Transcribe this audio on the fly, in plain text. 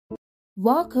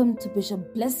Welcome to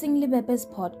Bishop Blessing Libebe's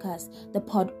podcast, the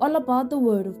pod all about the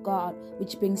Word of God,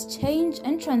 which brings change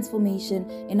and transformation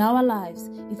in our lives.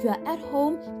 If you are at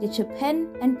home, get your pen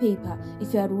and paper.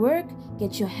 If you're at work,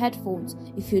 get your headphones.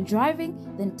 If you're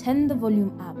driving, then turn the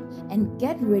volume up and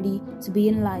get ready to be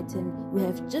enlightened. We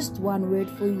have just one word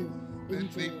for you.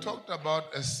 They talked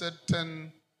about a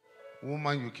certain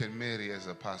woman you can marry as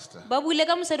a pastor. Ba buile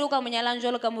ka mosadi o ka mo nyalang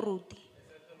jwalo ka moruti.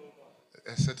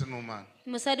 A certain woman.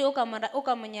 Mosadi o ka mo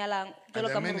nyalang And jwalo there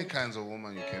ka are many moruti. kinds of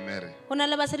women you can marry. Ho na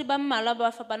le basadi ba mmalwa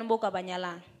ba fapaneng bo ka ba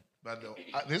nyalang. But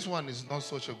this one is not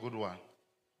such a good one.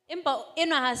 Empa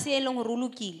enwa ha se e leng hore o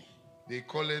lokile. They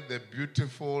call it the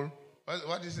beautiful,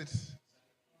 what is it?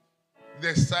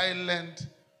 The silent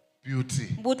beauty.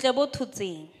 Botle bo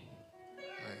thotseng.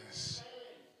 Yes.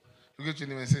 Look at your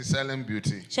name and say silent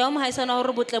beauty. Shao mo haisana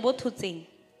hore botle bo thotseng.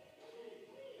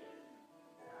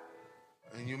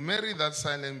 And you marry that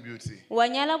silent beauty. Wa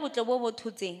nyala botle bo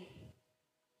thotseng.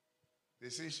 They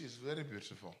say she's very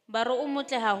beautiful, Ba re o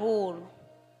motle haholo.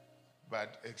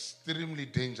 but extremely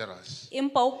dangerous.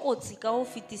 Empa o kotsi ka ho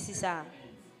fetisisang.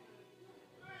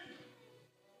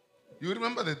 You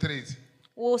remember the trait?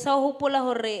 O sa hopola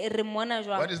hore re mmona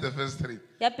jwang? What is the first trait?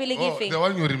 Ya pele ke Oh, efeng? the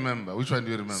one you remember. Which one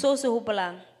do you remember? So se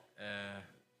hopolang.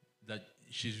 That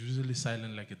she's usually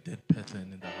silent like a dead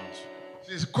person in the house.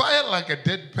 She's quiet like a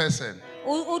dead person.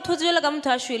 O thotse jwalo ka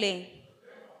motho a shweleng.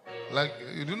 Like,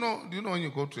 do you know when you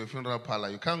go to a funeral parlor,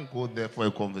 you can't go there for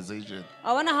a conversation.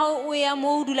 A bona ha o ya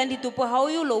mo o dulang ditopo ha o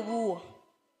yo lo bua.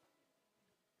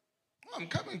 I'm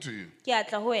coming to you. Ke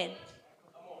atla ho wena.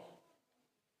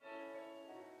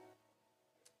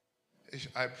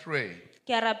 I pray Ke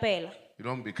a rapela you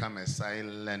don't become a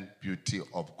silent beauty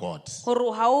of God.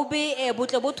 hore ha o be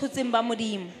botle bo thotseng ba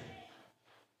modimo.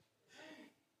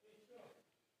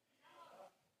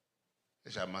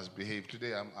 I must behave.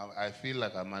 Today, I feel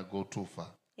like I might go too far.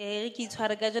 Re ke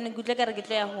itshware ka jone ke utlwe ka re ke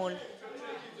tlo ya hola.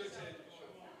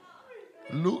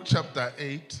 Luke chapter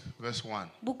 8, verse 1.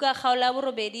 Buka kgaola ya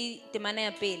borobedi temana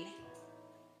ya pele.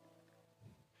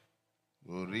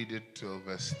 We'll read it till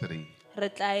verse 3. Re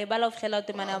tla e bala ho fihlela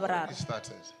ho temana ya It boraro.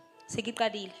 started. Se ke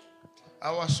qadile.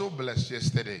 I was so blessed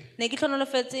yesterday Ne ke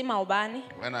tlhonolofetse maobane,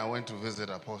 when I went to visit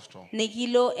Apostle. ne ke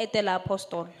ilo etela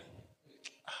apostol.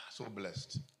 So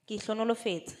blessed. Ke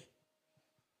tlhonolofetse.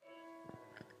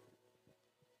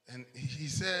 And he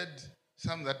said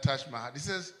something that touched my heart. He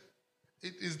says,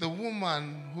 it is the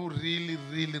woman who really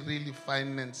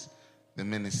financed the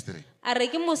ministry. A re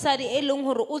ke mosadi e leng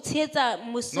hore o tshehetsa Not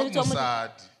mosebetsi wa modimo.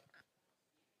 Mossad.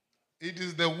 It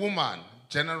is the woman,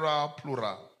 general,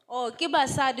 plural. Oh, ke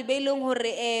basadi be leng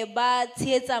hore ba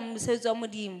tshehetsa mosebetsi wa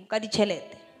modimo ka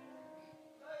ditjhelete.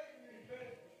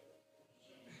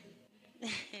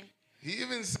 He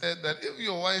even said that if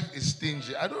your wife is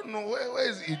stingy, I don't know, where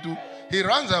is he to? He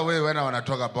runs away when I want to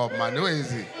talk about money. Where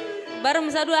is he? Ba re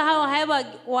mosadi wa hao haeba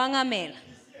wa ngamela,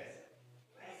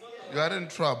 You are in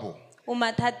trouble. o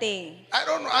mathateng. I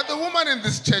don't know. Are the women in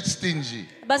this church stingy?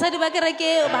 Basadi ba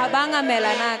kereke ba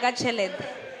ngamela na ka tjhelete.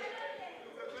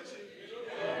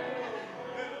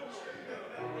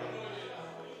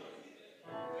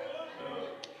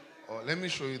 Oh, let me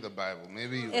show you the Bible.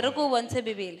 Maybe you. E re ko bontshe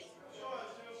Bibele.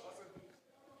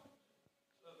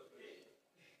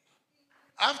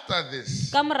 After this,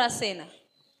 Ka mora sena,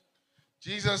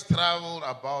 Jesus traveled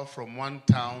about from one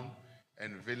town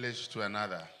and village to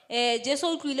another, Jesu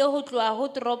o tlile ho tloha ho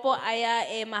toropo a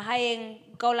ya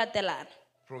mahaeng ka ho latelana.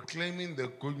 proclaiming the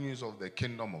good news of the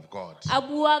kingdom of God. A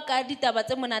bua ka ditaba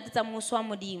tse monate tsa mmuso wa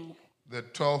modimo. The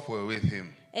 12 were with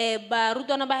him.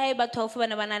 Barutwana ba hae ba 12 ba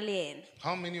ne ba na le yena.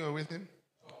 How many were with him?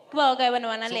 Ke ba kae ba ne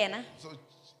ba na le yena?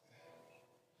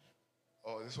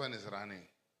 Oh, this one is running.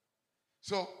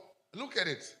 So look at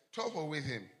it. 12 were with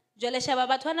him. Jwale shaba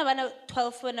batho bana ba ne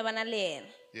 12 ba ne ba na le yena.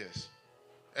 Yes.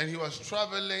 And he was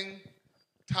traveling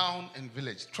town and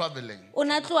village. Traveling. O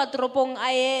na tloha toropong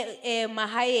a ye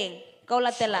mahaeng ka ho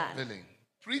latelana. Traveling.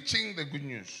 Preaching the good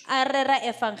news. A rera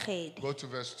evangeli. Go to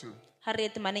verse 2. Ha re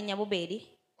temaneng ya bobedi.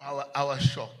 I was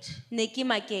shocked. Ne ke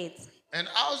maketse. And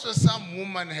also some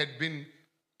woman had been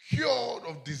cured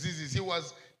of diseases. He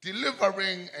was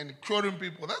delivering and curing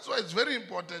people. That's why it's very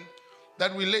important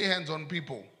that we lay hands on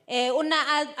people. O na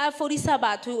a fodisa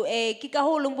batho ke ka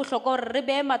ho leng bohlokwa hore re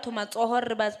behe batho matsoho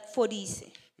re ba fodise.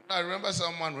 I remember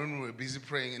someone when we were busy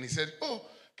praying and he said, oh,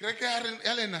 kereke ya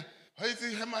Elena, I was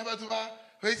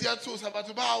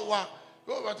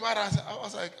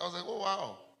like, oh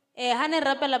wow. Ha ne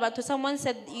rapela batho, someone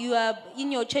said you are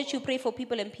in your church, you pray for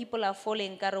people and people are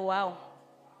falling. Ka re wow.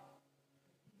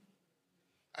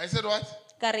 I said what?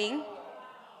 Ka reng?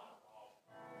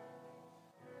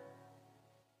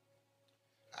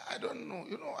 I don't know.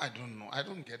 I don't know. I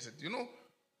don't get it.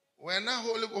 When I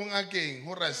hold again,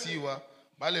 horasiwa,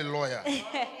 bale lawyer.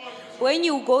 When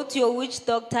you go to your witch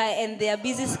doctor and they are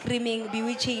busy screaming,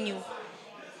 bewitching you.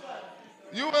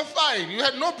 You were fine. You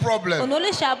had no problem. O no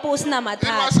le sharp o sena It was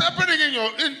mathata. happening in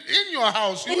your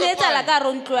house. E You ne were etsala fine. ka hare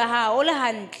ho ntlo ya hao, o le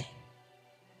hantle.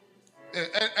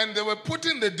 And they were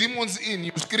putting the demons in.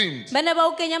 You screamed. Ba ne ba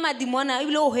o kenya madimona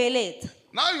ebile o hoeletsa.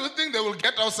 Now you think they will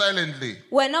get out silently.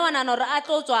 Wena wa nahana hore a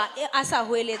tlo tswa a sa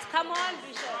hoeletsa. Come on,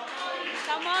 Bishop.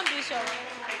 Come on, Bishop.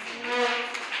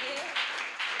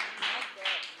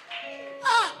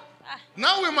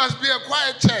 Now we must be a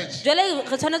quiet church.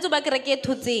 Jwale re tshwanetse ba kereke e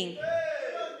thotseng.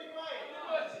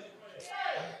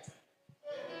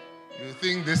 You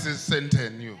think this is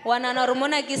Centurion? You Wa nahana hore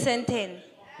mona ke Centurion.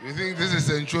 think this is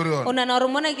Centurion? O nahana hore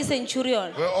mona ke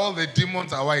Centurion. Where all the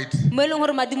demons are white. Mo e leng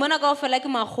hore madimona kaofela ke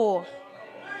makgowa.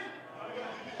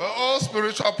 Where all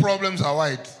spiritual problems are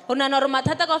white. O nahana hore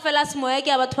mathata kaofela a semoya ke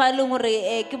a batho ba e leng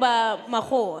hore ke ba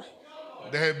makgowa.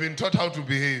 They have been taught how to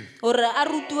behave. Hore a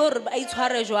rutiwe hore ba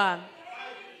itshware jwang.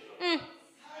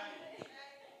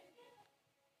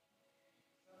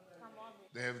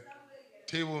 They have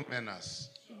table manners.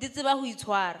 Di tseba ho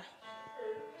itshwara.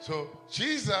 So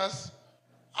Jesus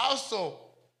also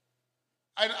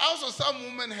some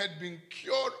women had been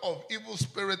cured of evil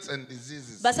spirits and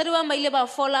diseases. Basadi ba ile ba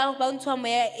fola ba ntshwa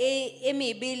moya e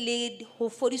mebe le ho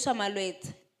fodiswa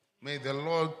malwetse. May the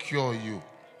Lord cure you.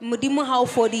 Modimo ha o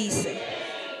fodise.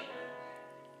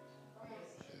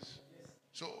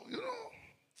 So,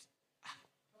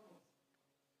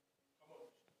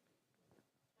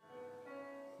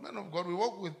 man of God, we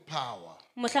walk with power.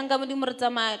 Mohlanka modimo re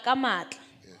tsamaya ka matla.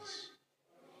 Yes.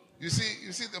 You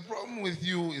see, the problem with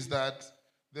you is that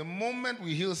the moment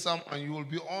we heal someone, you will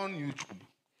be on YouTube.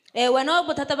 Wena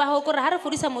bothata ba hao ke hore ha re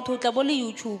fodisa motho o tla bo le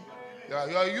YouTube. Yeah,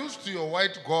 you are used to your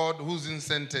white God who's in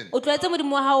Senten, O tlwaetse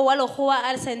modimo wa hao wa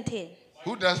lekgowa a Senten.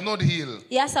 who does not heal,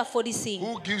 Ya sa fodiseng.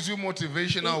 who gives you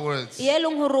motivational words. Ye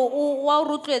leng hore o wa o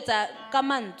rotloetsa ka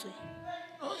mantswe.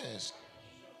 Oh, yes.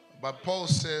 But Paul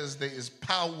says there is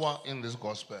power in this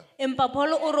gospel. Empa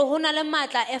Paul o re ho na le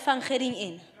matla evangeling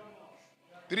ena.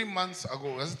 3 months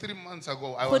ago,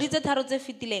 Kgwedi tse tharo tse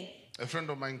fetileng. a friend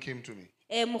of mine came to me.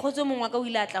 Mokgotsi o mongwe wa ka o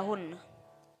ile a tla ho nna.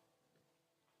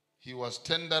 He was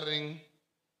tendering.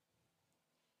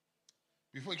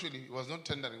 Before actually, he was not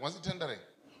tendering. Was he tendering?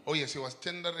 Oh yes, he was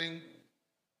tendering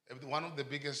one of the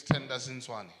biggest tenders in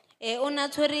Swane. O na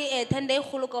tshwere tender e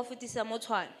kgolo ka ho fetisa mo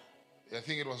Tshwane. I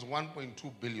think it was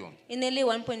 1.2 billion. E ne le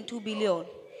 1.2 billion.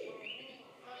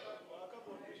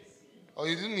 Oh,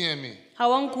 you didn't hear me? Ha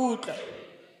wa nkutla.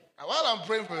 While I'm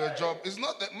praying for your job, it's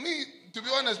not that me, to be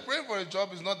honest, praying for a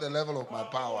job is not the level of my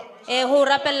power. Ho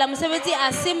rapella mosebetsi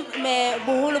a se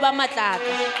boholo ba matlaka.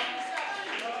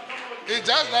 It's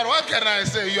just that, what can I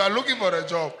say? You are looking for a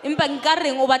job. Empa nka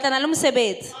reng o batlana le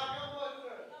mosebetsi.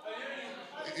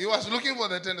 He was looking for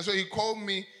the tender, so he called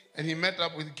me and he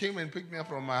came and picked me up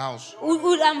from my house. O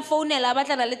am founela a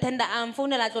batlana le tender am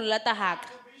founela tlo lata haka.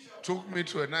 Took me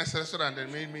to a nice restaurant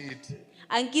and made me eat.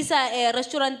 Ankisa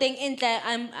restauranteng entle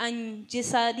an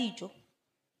jesa dijo.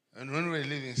 And when we were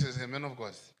leaving, he says, "Hey, man of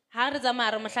God, Ha re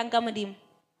tsamaya re mohlanka modimo.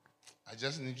 I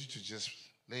just need you to just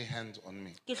lay hands on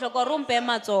me. Ke hloka hore o mpe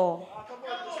matsoho.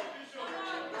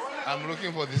 I'm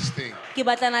looking for this thing." Ke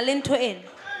batlana le ntho ena.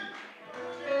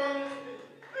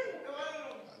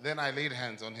 Then I laid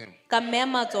hands on him. Ka mmeya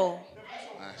matsoho.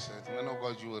 I said, "Man of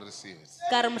God, you will receive it."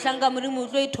 Ka re mohlanka modimo o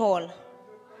tlo e thola.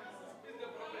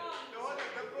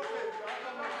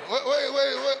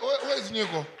 Where's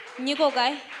Nico? Nyiko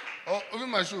kae? Oh, even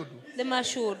Mashudu. Le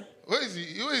mashodu. Where is he?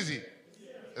 Who is he?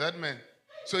 That man.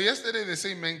 So yesterday the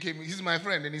same man came. He's my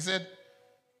friend, and he said,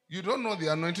 "You don't know the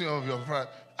anointing of your father.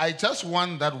 I just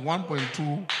won that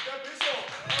 1.2."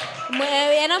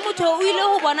 Ena motho o ile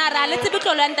ho bona ra le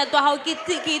tsebetlo la ntate wa hao ke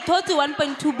thotse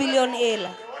 1.2 billion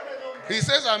ela. He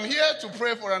says, "I'm here to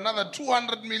pray for another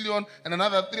 200 million and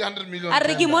another 300 million." A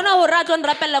re ke mona hore a tlo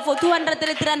nrapella for 200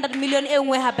 le 300 million e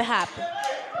nngwe hape.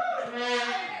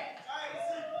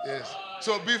 Yes.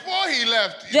 So before he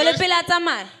left, Jwale pele a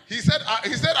tsamaya. he said,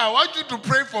 "I want you to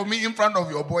pray for me in front of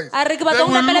your boys. A re ke They batla ho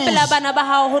will rapella pele lose." bana ba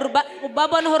hao hore ba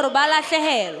bone hore ba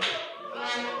lahlehelwa.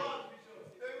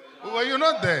 Were you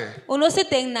not there? O no se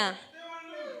teng na?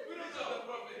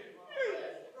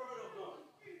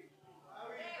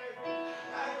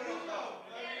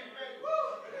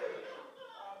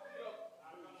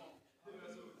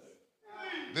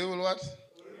 They will what?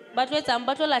 Ba tlo etsang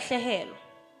ba tlo lahlehelwa.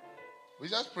 We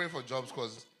just pray for jobs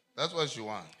because that's what you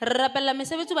want. Re rapella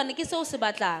mesebetsi bane ke seo se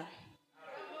batlang.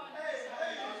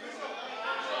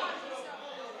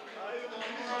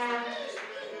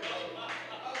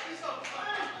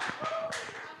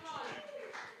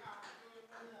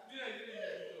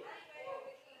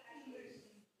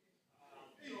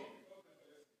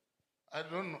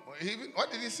 I don't know.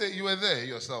 What did he say? You were there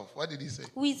yourself. What did he say?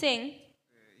 O itseng?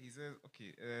 He says,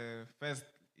 okay, first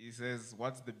he says,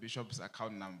 what's the bishop's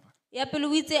account number? Ya pele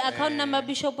o itse account number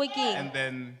bishop ke eng? And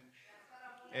then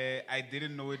I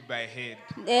didn't know it by head.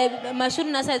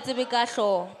 Mashuru na sa tsebe ka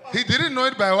hloho. He didn't know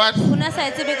it by what? O na sa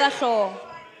tsebe ka hloho.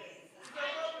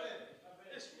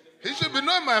 He should be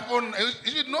knowing my phone.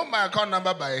 He should know my account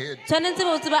number by head. Tshwanetse be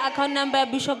o tseba account number ya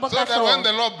bishop ka So that when hloho.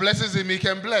 the Lord blesses him, he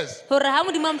can bless. Hore ha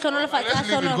modimo a mo hlonolofatsa Let's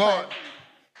a leave it God. hlonolofatsa.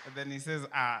 And then he says,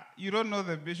 you don't know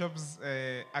the bishop's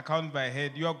account by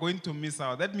head. You are going to miss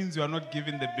out. That means you are not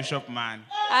giving the bishop money.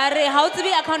 A re ha o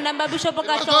tsebe account number ya bishop ka It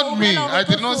was hloho, not o me. bolela hore I o tlo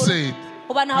did not hlola. say it.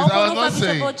 Hobane ha o Because I was kgone ho not fa bishop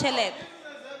saying. o tjhelete.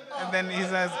 And then he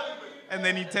says, and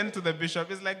then he turned to the bishop.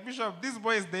 He's like, Bishop, these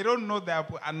boys, they don't know the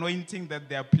anointing that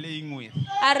they are playing with.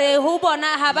 A re ho bona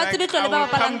ha ba Like, tsebe I tlole ba will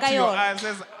come bapalang ka to your yona. house.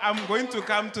 Says, I'm going to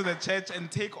come to the church and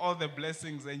take all the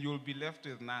blessings and you will be left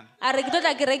with none. A re ke tlo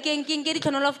tla kerekeng ke nke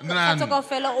ditlhonolofatso None.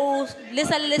 kaofela o le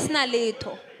sale le sena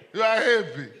letho. You are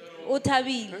happy. O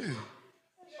thabile.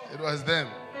 It was them.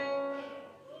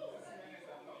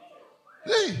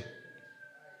 Hey.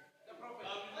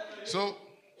 So,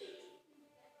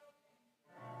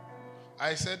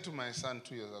 I said to my son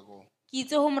 2 years ago, Ke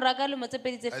itse ho moraka lemo tse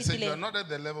pedi tse I said, you are fetileng. not at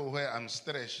the level where I'm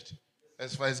stretched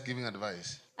as far as giving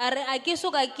advice. A re a ke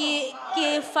soka ke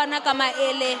fana ka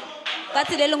maele ka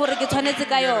tsela e leng hore ke tshwanetse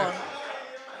ka yona.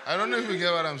 I don't know if you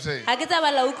get what I'm saying. Ha ke tsa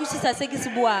bala utlwisisa se ke se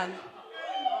buang.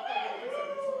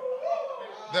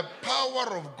 The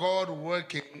power of God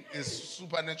working is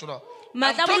supernatural. I'm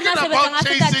Matla a talking Modimo a about sebetsang a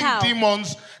feta chasing tlhaho.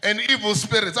 demons and evil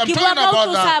spirits. I'm Ke talking bua ka ho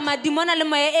about that. tlosa madimona le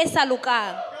moya e sa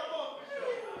lokang.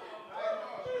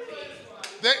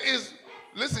 There is,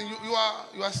 listen, you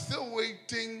are still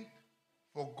waiting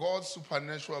for God's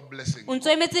supernatural blessing. O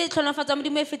ntso emetse tlhonolofatso ya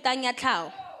modimo e fetang ya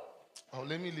tlhaho. Oh,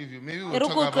 let me leave you. Maybe E we'll re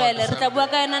talk ko about tlwele re tla bua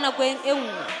this. ka yona nako e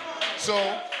nngwe. So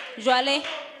Jwale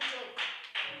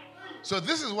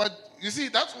this is what, you see,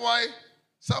 that's why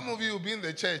some of you will be in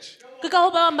the church ke ka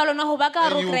ho ba bang ba lona ho ba ka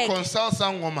and hare you ho will kereke. consult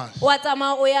sangomas Wa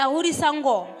tsamaya o ya ho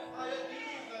disangoma.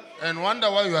 and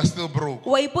wonder why you are still broke.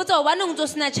 Wa ipotsa hobaneng o ntso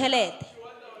sena tjhelete.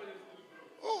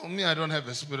 Oh, me, I don't have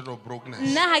a spirit of brokenness.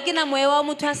 Nna ha ke na moya wa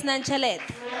motho a senang tjhelete.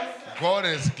 God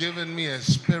has given me a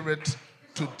spirit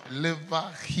to deliver,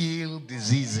 heal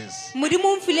diseases. Modimo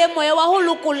o mfile moya wa ho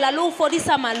lokolla le ho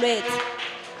fodisa malwetse.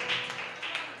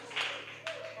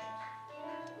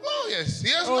 Oh, yes. He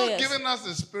has Oh, not yes. given us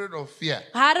the spirit of fear,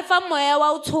 Ha re fa moya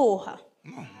wa ho tshoha.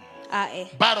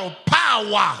 but of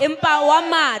power. Empa wa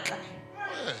matla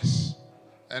Yes.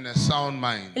 And a sound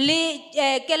mind. le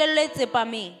kelello e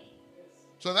tsepameng.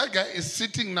 So that guy is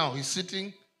sitting now. He's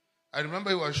sitting. I remember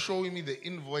he was showing me the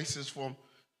invoices from,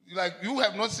 like, you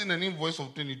have not seen an invoice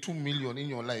of 22 million in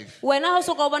your life. Wena ha o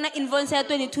soka o bona invoice ya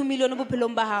 22 million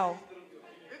bophelong ba hao.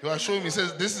 He was showing me, he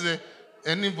says, this is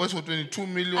an invoice for 22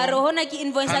 million. A re hona ke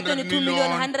invoice ya 100 22 million,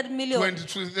 100 million,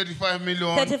 22, 35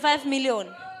 million. 35 million.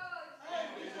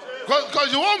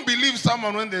 Because you won't believe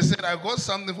someone when they said, I got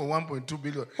something for 1.2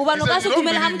 billion. Hobane o He ka said, se you don't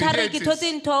dumela ha believe motho a me, re here ke it thotse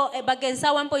is. ntho bakeng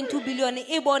sa 1.2 billion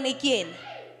e bone ke ena.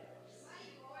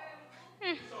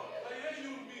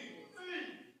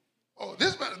 Oh,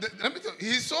 this man, let me tell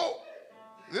you,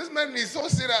 this man is so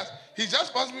serious. He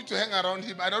just wants me to hang around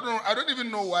him. I don't know. I don't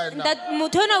even know why now. That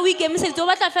motho ona o ikemiseditse o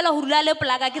batla fela ho dula le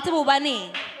polaka ke tsebe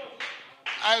hobaneng.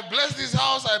 I bless this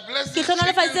house. I bless Ke this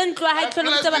tlhonolofaditse chicken, ntlo ya hae, I ke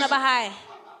tlhonolofaditse bless bana this. ba hae.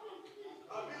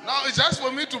 Now it's just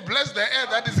for me to bless the air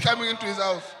that is coming into his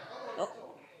house.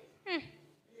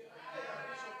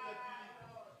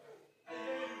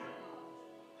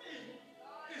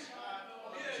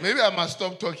 Maybe I must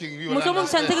stop talking. You will Mohlomong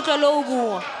tshwanetse ke understand. tlole o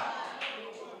bua.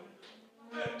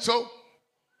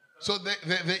 So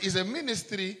there is a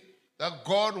ministry that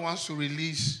God wants to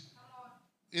release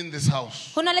in this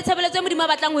house. Ho na le tshebeletso e modimo a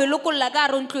batlang ho e lokolla ka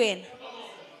hare ho ntlo ena.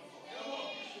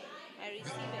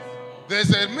 There's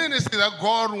a ministry that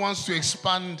God wants to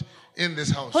expand in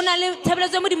this house. Ho na le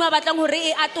tshebeletso e modimo a batlang hore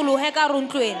e atolohe ka hare ho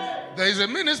ntlo ena. There is a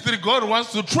ministry God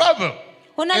wants to travel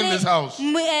Ho na in le this house.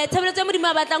 tshebeletso e modimo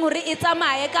a batlang hore e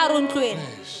tsamaye ka hare ho ntlo ena.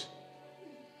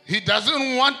 He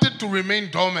doesn't want it to remain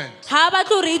dormant. Ha a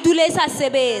batle hore e dule e sa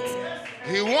sebetse.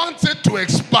 He wants it to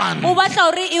expand. O batla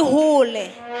hore e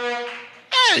hole.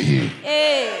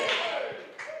 Hey.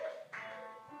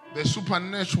 The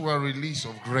supernatural release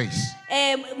of grace.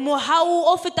 Mohau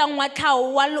o fetang wa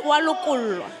tlhaho wa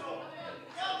lokollo.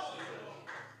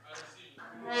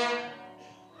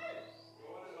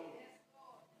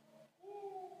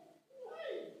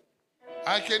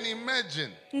 I can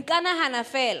imagine. Nka nahana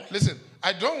fela. Listen,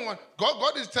 I don't want.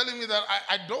 God is telling me that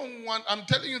I don't want. I'm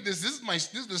telling you this. This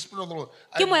is the spirit of the Lord.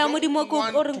 I Ke moya don't Modimo o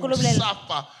want reng ko lo to bolela.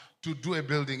 suffer to do a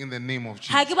building in the name of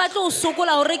Jesus. Ha ke batle o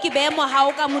sokola hore ke behe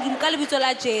mohao ka Modimo ka lebitso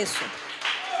la Jesu.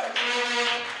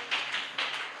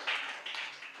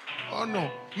 Oh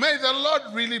no. May the Lord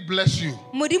really bless you.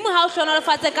 Modimo ha o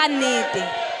hlonolofatse ka nnete.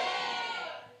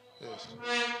 Yes.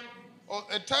 Oh,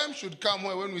 a time should come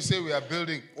where when we say we are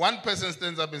building, one person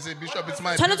stands up and says, Bishop, it's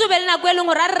my building. Tshwanetse o be le nako e leng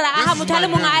hore a re aha This is motho a le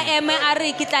my mong a building. eme a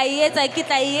re ke tla e etsa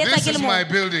This ke le is my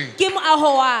mong. building. Ke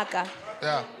moaho wa ka.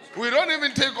 Yeah. We don't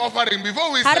even take offering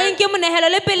before we Ha re say, nke monehelo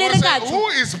le pele we'll re say, ka tjho. who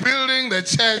is building the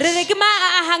church? Re re ke ma a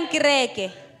ahang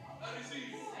kereke.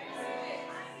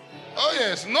 Oh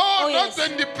yes. No, Oh, not yes.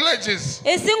 20 pledges.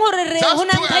 E seng hore re Just ho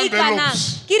na two ntho e ikanang.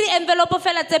 envelopes. Ke di-envelope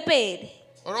fela tse pedi.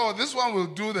 Oh, this one will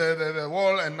do the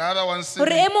wall and the other one Hore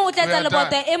e mong o tla We etsa are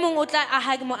leboto, done. e mong o tla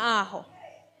aha moaho.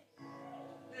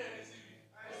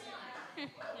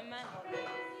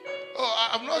 Oh,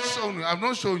 I've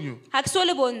not shown you. Ha ke so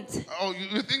le bontshe. Oh,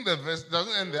 you think the verse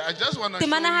doesn't end there? I just want to show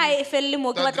Temana ha you e felle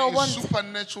mo ke that batla o there is bontshe.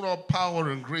 supernatural power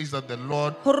and grace that the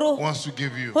Lord Hore wants to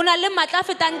give you. ho na le matla a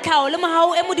fetang tlhaho le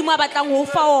mohao e Modimo a batlang ho o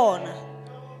fa ona.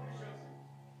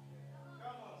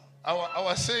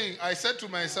 I said to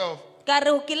myself, Ka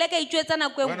re ke ile ka itjwetsa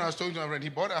nako e when I nngwe. was talking to my friend, he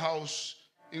bought a house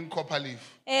in Copperleaf.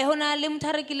 Ho na le motho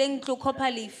a rekileng ntlo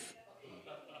Copperleaf.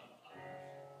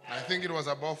 I think it was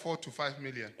about 4 to 5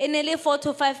 million. E ne le 4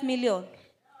 to 5 million.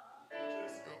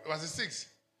 Was it 6?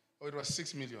 Or it was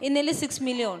 6 million? E ne le 6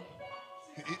 million.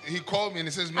 He called me and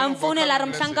he says, A "Man of God, mfounela come re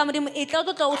and bless mohlanka it." Modimo e tla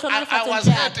o tlo o I hlonolofatse was ntho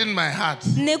ya hurt ka. in my heart.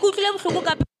 Ne ke utlwile bohloko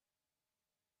ka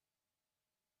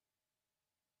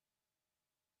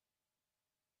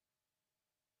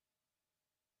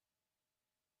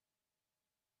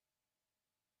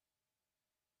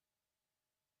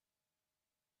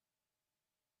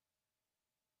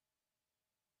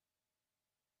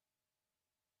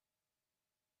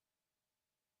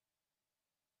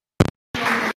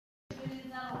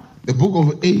The book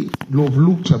of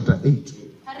Luke chapter 8.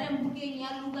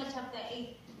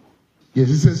 Yes,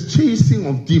 it says chasing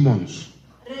of demons.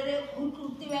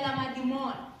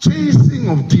 Chasing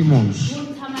of demons.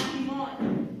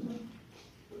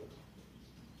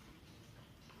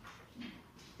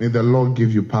 May the Lord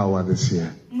give you power this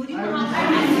year.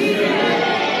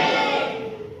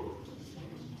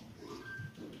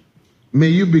 May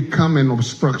you become an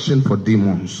obstruction for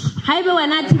demons.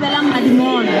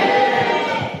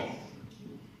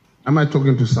 Am I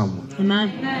talking to someone?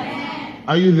 Amen.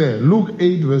 Are you there? Luke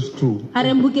 8 verse 2.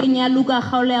 Hareng bukeng ya Luka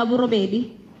kgaolo ya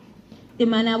borobedi.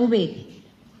 Temana ya bobedi.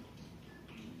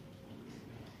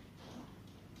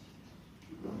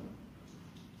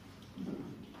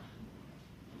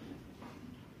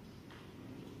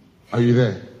 Are you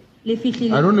there? Le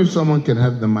fihlile. I don't know if someone can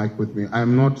have the mic with me.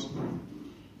 I'm not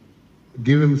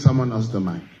giving someone else the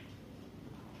mic.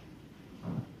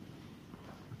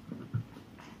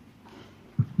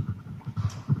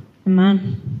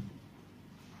 Amen.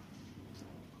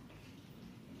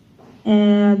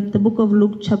 The book of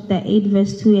Luke chapter 8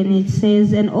 verse 2, and it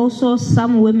says, and also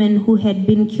some women who had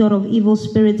been cured of evil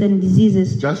spirits and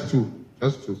diseases. Just two.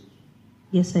 Just two.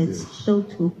 Yes, it's Yes. still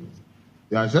two.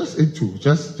 Yeah, just two.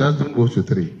 Just don't go to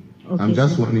three. Okay, I'm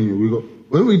just sir. warning you.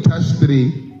 When we touch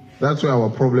three, that's where our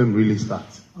problem really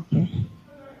starts. Okay.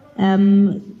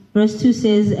 Verse 2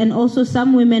 says, and also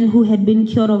some women who had been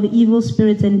cured of evil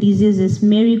spirits and diseases,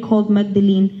 Mary called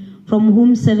Magdalene, from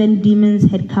whom 7 demons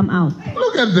had come out.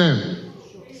 Look at them.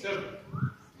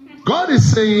 God is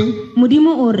saying,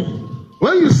 Modimo o re,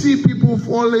 when you see people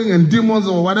falling and demons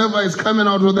or whatever is coming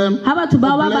out of them, ha batho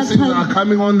ba ba blessings are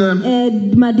coming on them.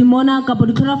 madimona kapo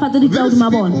ditlhorafatso di tla These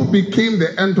hodima bona. people became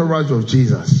the entourage of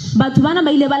Jesus. Batho bana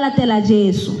ba ile ba latela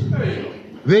Jesu.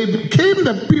 They became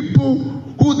the people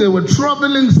who they were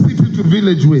traveling city to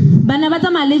village with. Bana ba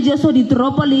tsamaya le Jesu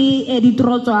ditoropo le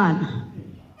ditorotswana.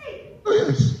 Oh,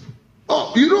 yes.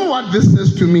 Oh, you know what this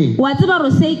says to me? Wa tseba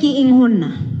hore se ke eng ho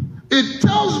nna? It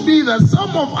tells me that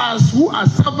some of us who are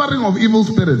suffering of evil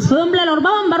spirits, Ho mbolela hore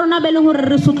ba bang ba rona ba leng hore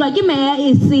re sotlwa ke meya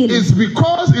e sele. it's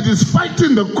because it is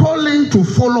fighting the calling to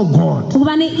follow God.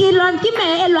 Hobane ke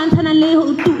meya e lwantshanang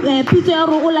le pitso ya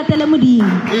hore o latele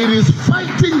Modimo. It is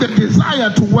fighting the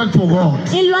desire to work for God.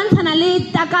 E lwantshana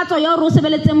le takatso ya hore o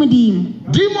sebeletse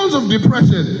Modimo. Demons of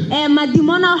depression,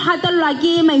 Madimona o hatellwa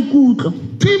ke maikutlo.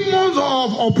 demons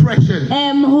of oppression.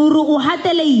 Hore o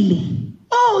hateleile.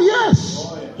 Oh, yes.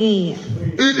 It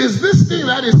It is this thing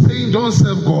that is saying don't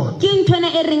serve God. ke ntho ena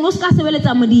e reng o ska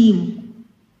sebeletsa Modimo.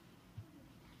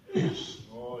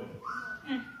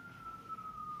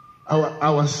 I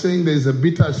was saying there's a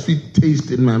bitter sweet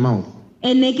taste in my mouth.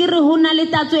 Ne ke re ho na le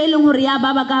tatso e leng hore ya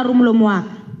baba ka hare ho molomo wa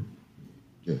ka.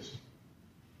 Yes.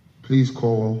 Please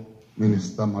call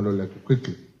Minister Maloleke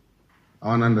quickly. I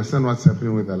want to understand what's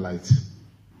happening with the lights.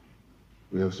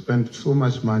 We have spent so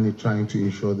much money trying to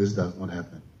ensure this does not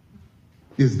happen.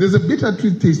 Yes, there's a bitter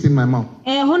sweet taste in my mouth.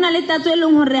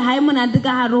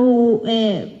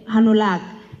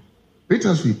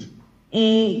 Bitter sweet.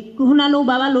 You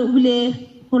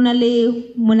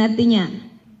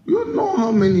know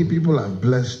how many people are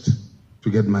blessed to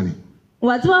get money?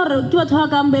 Oh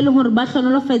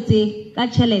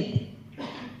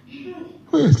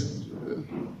yes.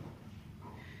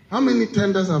 How many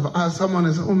tenders have asked someone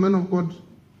and said, oh man of God,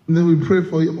 and then we pray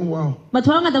for you. Oh wow.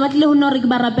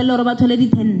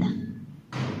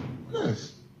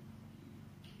 Yes.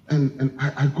 And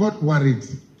I got worried.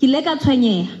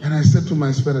 And I said to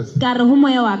my spirit,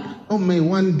 oh, may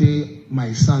one day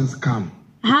my sons come.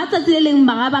 Say,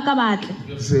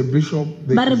 Bishop,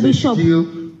 they can deal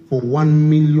for 1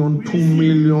 million, 2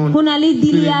 million, 3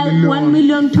 million. 1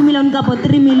 million, 2 million,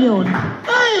 3 million.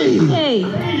 Hey!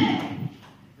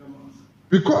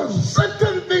 Because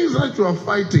certain things that you are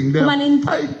fighting, they are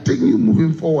fighting you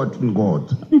moving forward in God.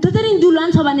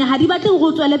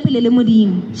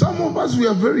 Some of us, we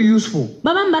are very useful.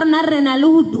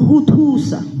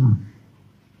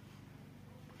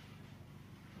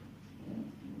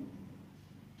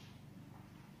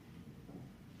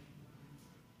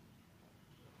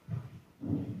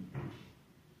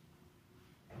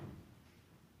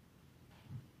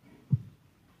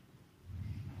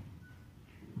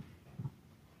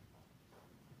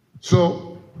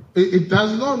 So it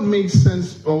does not make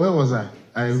sense. Or where was I?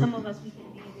 Some of us we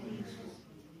can be useful.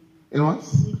 In what?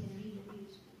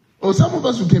 Oh, some of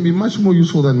us we can be much more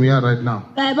useful than we are right now.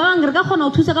 But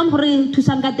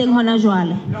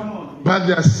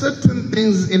there are certain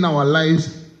things in our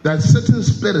lives, that certain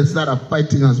spirits that are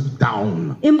fighting us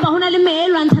down.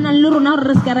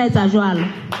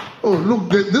 Oh, look,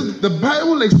 the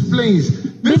Bible explains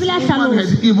this woman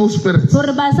had evil spirits.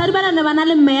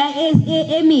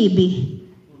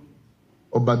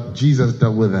 Oh, but Jesus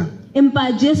dealt with them.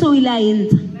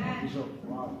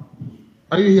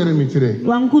 Are you hearing me today?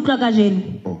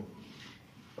 Oh.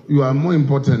 You are more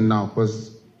important now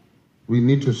because we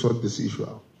need to sort this issue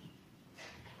out.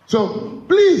 So,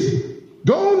 please,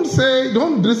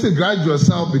 don't disregard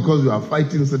yourself because you are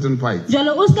fighting certain fights.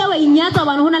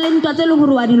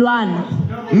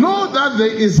 Know that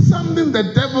there is something the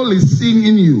devil is seeing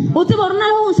in you.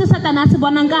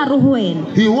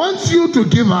 He wants you to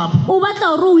give up.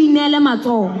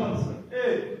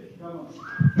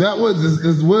 There are words,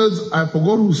 there's words, I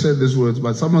forgot who said these words,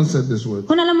 but someone said this word.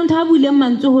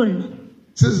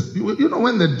 Says, you know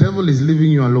when the devil is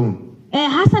leaving you alone,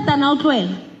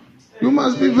 you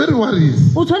must be very worried.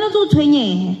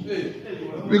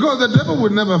 Because the devil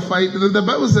will never fight. The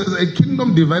Bible says a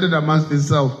kingdom divided amongst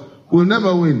itself will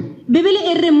never win. So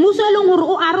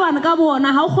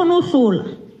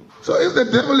if the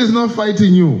devil is not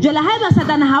fighting you,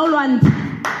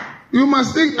 you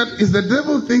must think that is the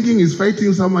devil thinking he's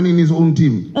fighting someone in his own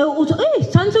team.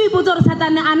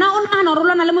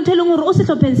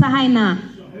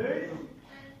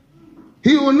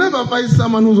 He will never fight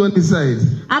someone who's on his side.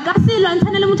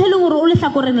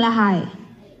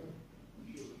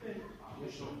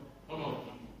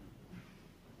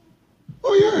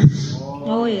 Oh yes.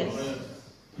 Oh yes.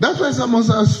 That's why some of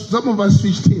us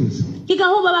switch teams.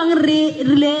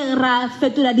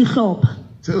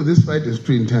 So this fight is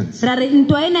too intense. This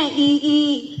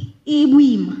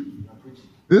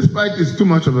fight is too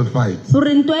much of a fight.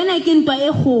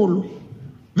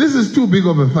 This is too big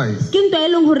of a fight.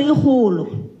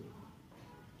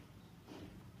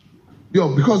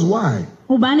 Yo, because why?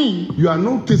 You are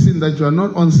noticing that you are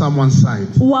not on someone's side.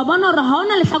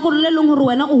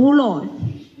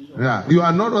 Yeah, you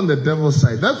are not on the devil's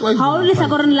side. That's why. Now,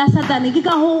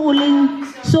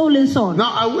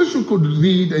 I wish you could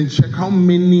read and check how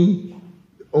many.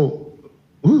 Oh,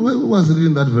 who was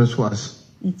reading that verse for us?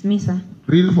 It's me, sir.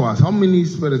 Read it for us. How many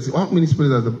spirits? How many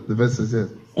spirits are the verse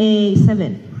says?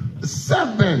 7.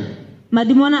 7.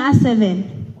 Madimona are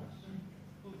 7.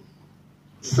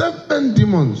 7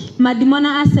 demons.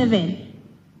 Madimona are 7.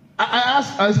 I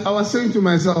was saying to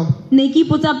myself, maybe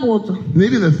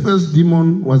the first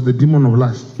demon was the demon of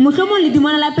lust.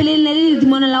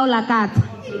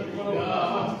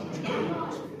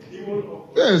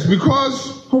 Yes,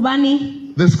 because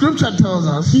the scripture tells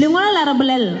us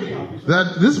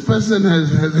that this person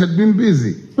had been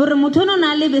busy. Well,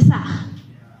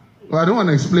 I don't want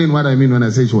to explain what I mean when I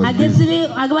say she was busy.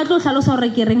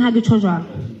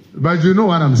 But you know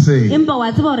what I'm saying.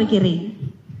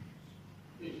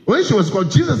 When she was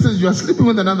called, Jesus says you are sleeping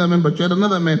with another man, but you had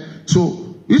another man.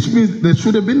 So, which means there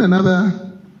should have been another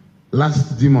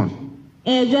last demon.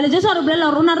 jwale Jesu a re bolela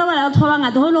hore rona re bala batho ba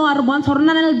bangata ho leng hore re bontsha hore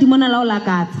rona le demon la o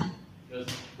lakatsa.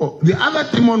 Oh, the other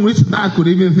demon which I could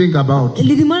even think about,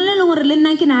 Le demon le leng hore le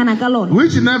nna ke nahana ka lona,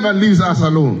 which never leaves us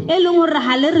alone, e leng hore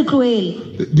ha le re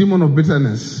tloele, the demon of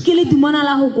bitterness. ke le demon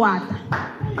la ho kwata.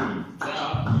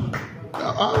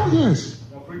 Oh, yes.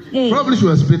 Eh, Probably she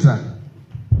was bitter.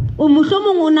 o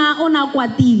mohlomong o na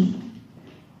kwatile.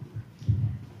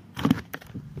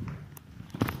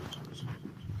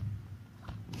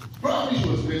 Probably she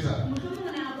was bitter.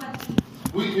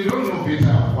 We don't know bitter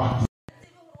or what.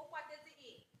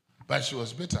 But she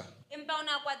was bitter.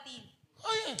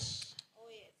 Oh, yes.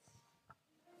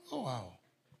 Oh, wow.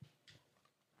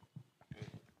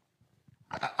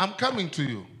 I'm coming to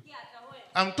you.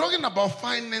 I'm talking about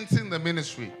financing the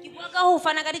ministry.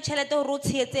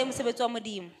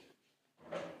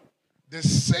 The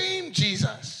same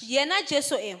Jesus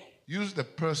used the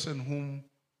person whom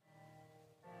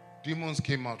demons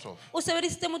came out of.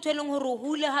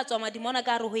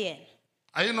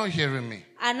 Are you not hearing me?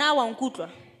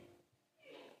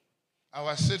 I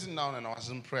was sitting down and I was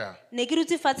in prayer.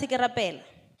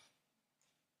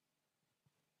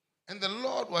 And the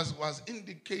Lord was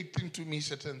indicating to me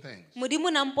certain things.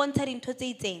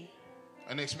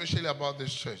 And especially about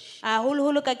this church. And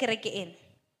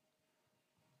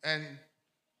I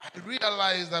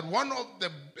realized that one of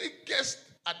the biggest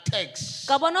attacks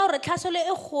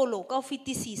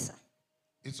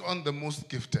is on the most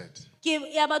gifted.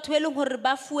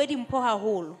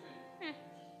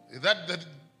 That the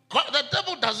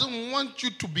devil doesn't want you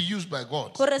to be used by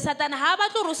God.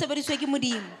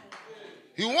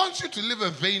 He wants you to live a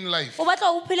vain life. Oh,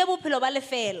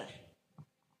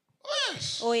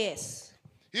 yes. Oh, yes.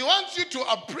 He wants you to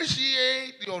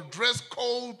appreciate your dress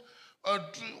code,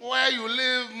 where you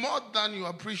live, more than you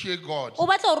appreciate God. To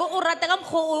think,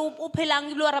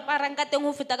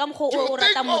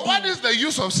 what is the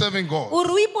use of serving God? What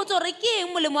is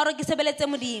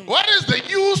the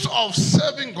use of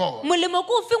serving God?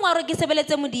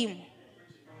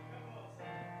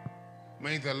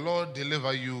 May the Lord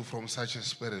deliver you from such a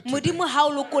spirit today.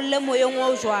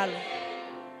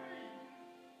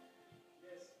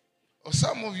 Oh,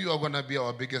 some of you are going to be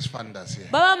our biggest funders here.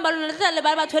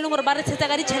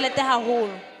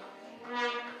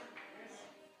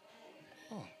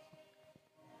 Oh.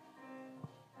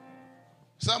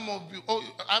 Some of you,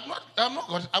 I'm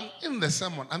in the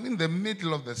sermon. I'm in the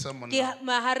middle of the sermon now.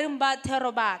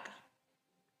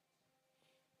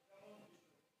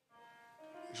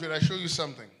 Should I show you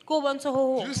something?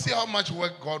 Do you see how much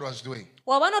work God was doing?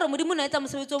 Do you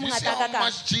see how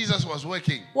much Jesus was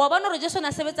working?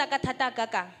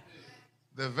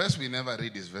 The verse we never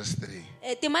read is verse 3.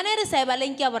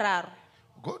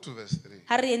 Go to verse 3.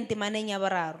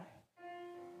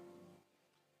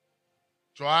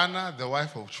 Joanna, the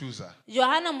wife of Chusa,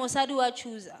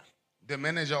 the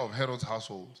manager of Herod's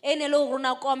household,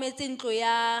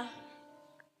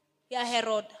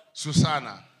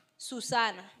 Susanna,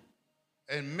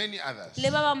 and many others.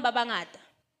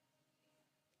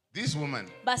 These women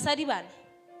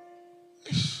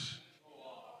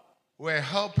were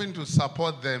helping to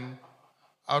support them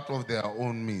out of their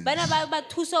own means.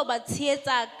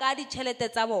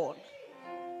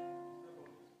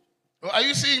 Are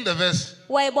you seeing the verse?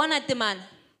 Who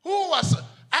was?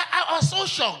 I was so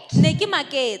shocked. When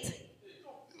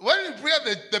you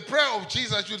pray the prayer of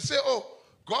Jesus, you'd say, "Oh,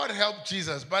 God help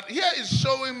Jesus." But here is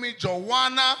showing me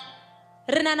Joanna,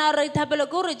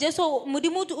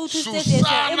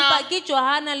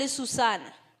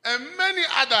 Susanna, and many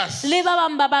others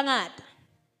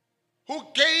who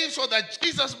gave so that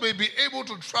Jesus may be able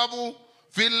to travel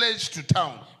village to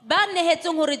town.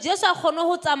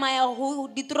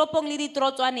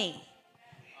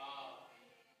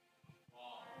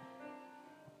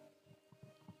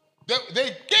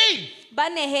 They gave.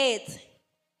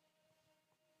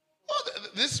 Oh,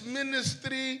 this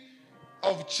ministry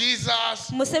of Jesus.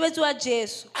 Maybe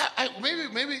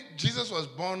Jesus was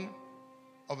born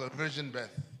of a virgin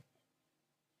birth.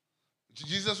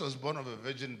 Jesus was born of a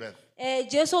virgin birth.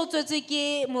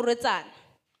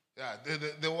 Yeah,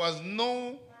 there was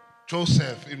no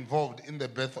Joseph involved in the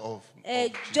birth of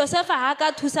Joseph.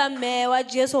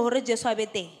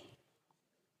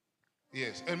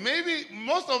 Yes, and maybe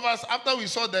most of us, after we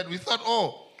saw that, we thought,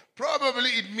 oh, probably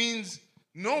it means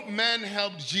no man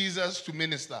helped Jesus to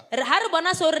minister. But the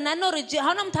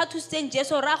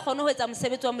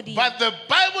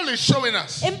Bible is showing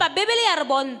us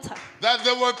that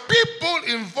there were people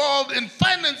involved in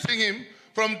financing him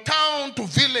from town to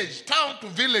village, town to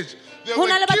village. They were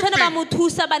giving. And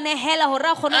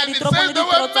it says there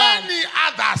were many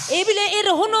others.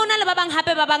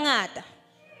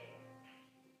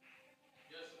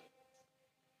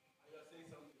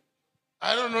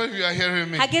 I don't know if you are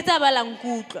hearing me. Ha ke tsa ba la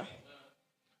nkutlwa.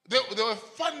 They were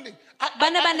funding. Ba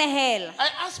ne ba nehela. I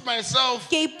asked myself,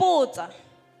 Ke ipotsa.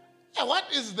 what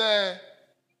is the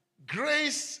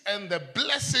grace and the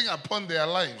blessing upon their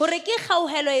lives Hore ke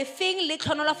kgauhelo e feng le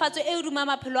tlhonolofatso e duma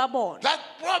maphelo a bona. that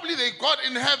probably they got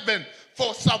in heaven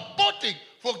for supporting,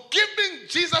 for giving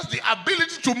Jesus the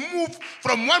ability to move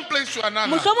from one place to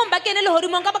another. Mohlomong ba kene le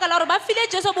hodimong ka baka la hore ba file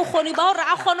Jesu bokgoni ba hore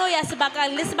a kgone ho ya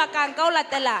sebakang le sebakang ka ho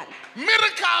latelana.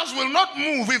 Miracles will not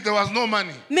move if there was no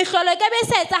money. Mehlolo e ka be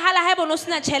se etsahala ha e bona o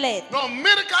sena tjhelete. No,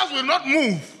 miracles will not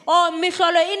move. O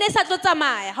mehlolo e ne sa tlo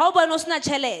tsamaya ha o bona o sena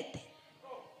tjhelete.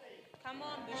 Come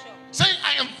on Bishop. Saying,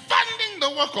 I am funding the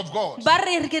work of God. Ba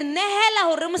re ke nehela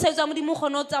hore mosebetsi wa Modimo o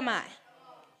kgone ho tsamaya.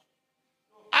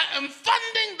 I am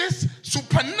funding this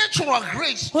supernatural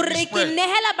grace. to Hore be ke spread.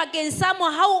 nehela bakeng sa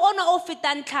mohau ona o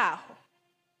fetang tlhaho.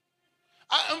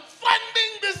 I am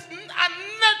funding this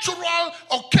unnatural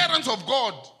occurrence of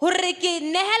God. Hore ke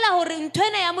nehela hore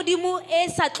nthwena ya Modimo e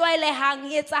sa tlwaelehang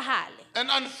e etsahale. An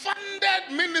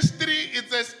unfunded ministry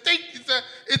is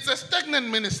it's a stagnant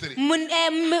ministry.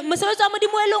 Mosebetsi wa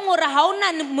Modimo e leng hore ha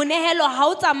ona monehelo ha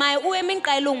o tsamaye o eme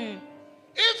nqa e le nngwe.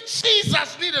 If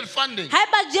Jesus needed funding, Ha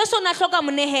eba Jesu na hloka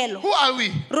monehelo. who are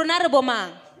we? Rona re bomang.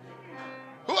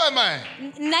 Who am I?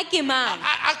 Nna ke mang?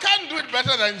 I can't do it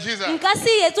better than Jesus. Nka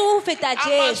se etse ho feta I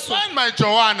must Jesu. find my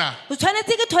Joanna. O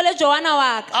tshwanetse ke thole Joanna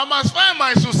wa ka. I must find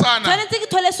my Susanna. Tshwanetse ke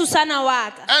thole Susana wa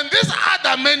ka. And these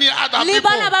other many other Le people.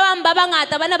 bana ba bang ba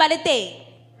bangata bana ba le teng.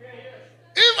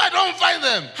 If I don't find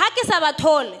them, Ha ke sa ba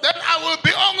thole. then I will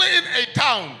be only in a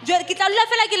town. Jwale ke tla dula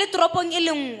fela ke le toropong e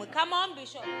le nngwe. Come on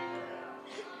Bishop.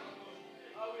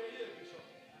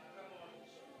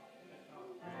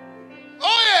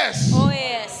 Oh yes. Oh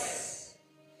yes.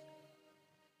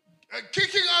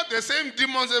 Kicking out the same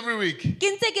demons every week. Ke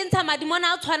ntse ke ntsha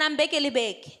madimona a tshwanang beke le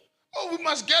beke. Oh, we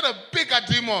must get a bigger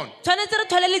demon Tshwanetse re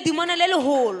thole le dimona le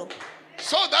leholo.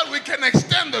 so that we can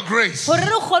extend the grace. Hore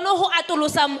re kgone ho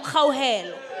atolosa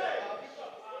kgauhelo.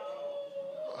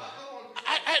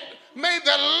 May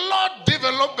the Lord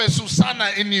develop a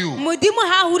Susanna in you. Modimo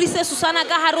ha hodise Susana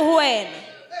ka hare ho wena.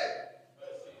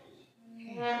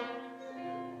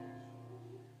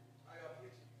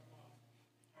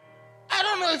 I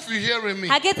don't know if you're hearing me.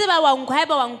 Ha ke tseba wa nkwa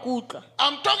haeba wa nkutlwa.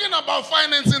 I'm talking about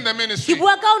financing the Ke ministry.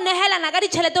 bua ka o nehelana ka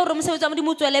ditjhelete hore mosebetsi wa Modimo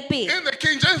o tswele pele. In the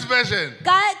King James Version,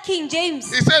 Ka King James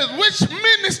it says, which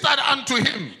ministered unto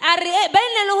him. a re ba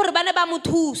ne le hore ba ne ba mo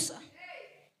thusa.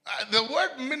 The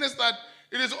word ministered,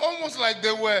 it is almost like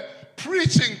they were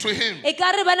preaching to him. E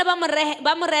ka re ba ne ba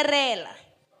mo rerela.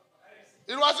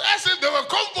 It was as if they were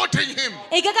comforting him.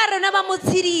 E ka re na ba mo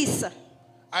tshedisa.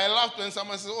 I laughed when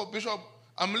someone said, oh, Bishop,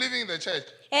 I'm leaving the church.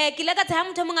 Ke le ka tsaya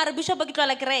motho mong a re Bishop ke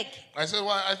tlola kereke. I said,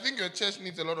 well, I think your church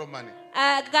needs a lot of money.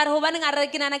 Ka re hobaneng a re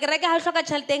ke nana kereke ha hloka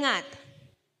tjhelete e ngata.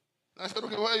 I said,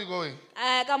 okay, where are you going?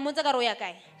 Ka mmotsa ka re o ya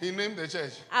kae. He named the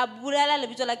church. A bulela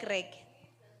lebitso la kereke.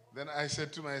 Then I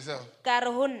said to myself, Ka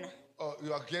re ho nna. oh,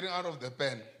 you are getting out of the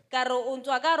pen Ka re o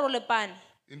ntswa ka re o lepane.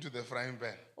 into the frying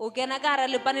pan. O kena ka hara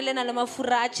lepane le na le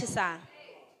mafura a tjhesang.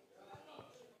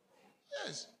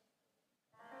 Yes.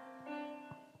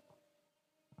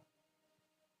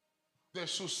 The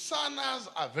Susannas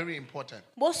are very important.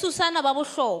 Bo Susana ba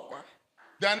bohlokwa.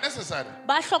 They are necessary.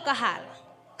 Ba hlokahala.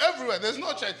 Everywhere. There's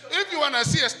no church. If you want to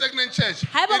see a stagnant church,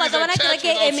 Haeba it is batla bona a church kereke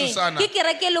e without emeng. Susanna. Ke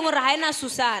kereke e leng hore ha ena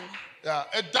Susana. Yeah.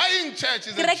 A dying church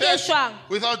is a Kereke e church shwang.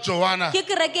 without Joanna. Ke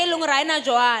kereke e leng hore ha ena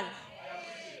Joanna.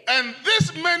 And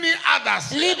this many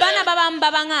others. Le bana ba bang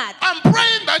ba bangata. I'm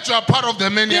praying that you are part of the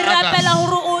many Ke rapela others.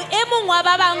 hore o e mong wa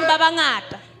ba bang ba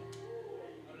bangata.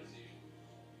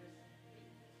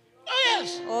 Oh,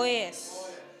 yes. Oh yes.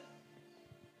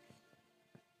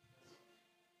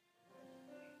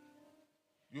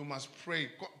 You must pray.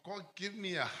 God, give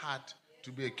me a heart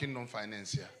to be a kingdom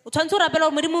financier. O tshwantse o rapela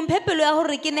hore Modimo mphe pelo ya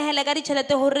hore ke nehele ka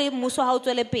ditjhelete hore mmuso ha o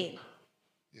tswele pele.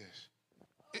 Yes.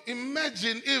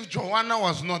 Imagine if Joanna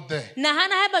was not there.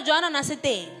 Nahana haeba Joanna na se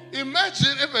teng.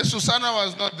 Imagine if a Susanna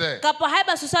was not there. Kapa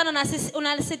haeba Susana na se o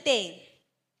na le se teng.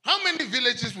 How many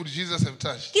villages would Jesus have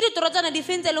touched? Ke ditorotsana di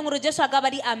feng tse leng hore Jesu a ka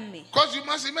ba di amme. Because you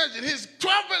must imagine, he's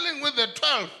traveling with the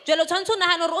 12. Jwale o tshwantse o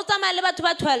nahana hore o tsamaya le batho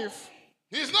ba 12.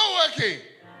 He's not working.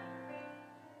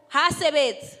 Ha a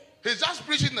sebetse. He's just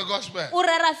preaching the gospel. O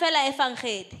rera fela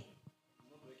evangeli.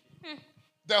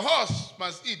 The horse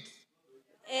must eat.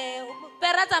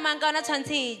 Pera tsamayang ka ona tshwantse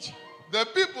e je. The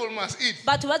people must eat.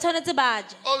 Batho ba tshwanetse ba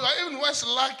je. Oh, you are even worse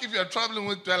luck if you are traveling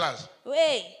with dwellers.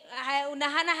 O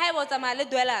nahana haeba o tsamaya le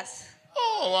dwellers.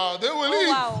 Oh, wow. They will Oh eat.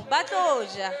 wow, ba tlo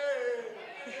ja.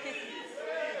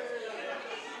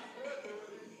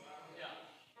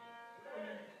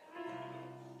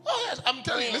 Oh, yes. I'm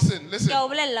listen. Ke a o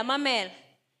bolella, mamela.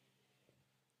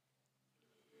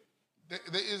 There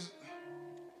is,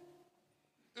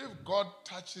 if God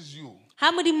touches you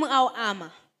Ha Modimo a o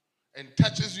ama, and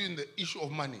touches you in the issue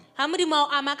of money, ha Modimo a o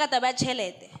ama ka taba ya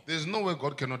tjhelete, there's no way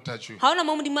God cannot touch you. ha hona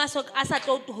moo Modimo a sa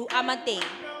tlo ho ama teng.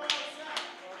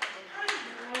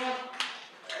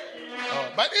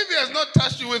 But if He has not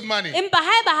touched you with money, Empa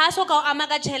haeba ha so ka o ama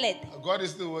ka tjhelete, God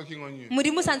is still working on you.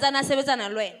 Modimo sa ntsane a sebetsana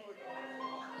le wena.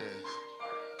 Yes.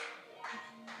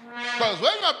 Because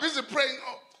when you are busy praying,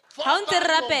 Ha o Father, ntse re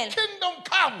your rapela kingdom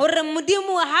come hore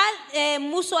Modimo ha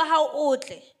mmuso wa hao o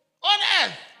tle on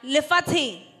earth.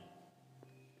 lefatsheng.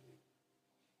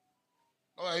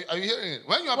 Oh, are you hearing it?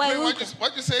 When you are Why praying, would-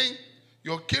 what you saying?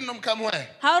 Your kingdom come where?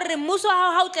 Ha o re mmuso wa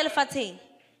hao ha o tle lefatsheng,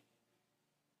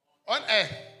 On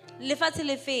earth. lefatshe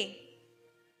le feng?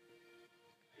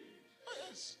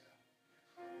 Yes.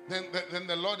 Then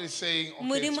the Lord is saying, okay, it's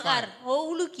Modimo a fine. re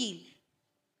ho lokile.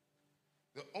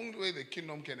 The only way the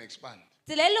kingdom can expand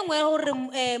Tsela e lengwe hore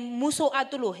mmuso o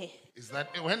atolohe is that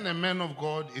when the man of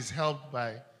God is helped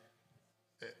by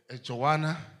a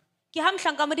Joanna, ke ha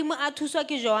mohlanka Modimo a thuswa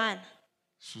ke Joanna,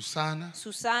 Susanna,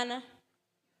 Susana.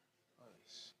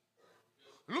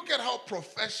 look at how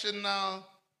professional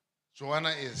Joanna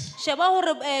is. Sheba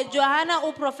hore Johanna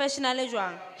o professional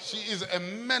jwang. She is a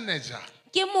manager.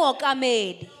 Ke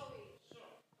mookamedi.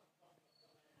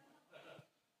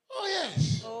 Oh,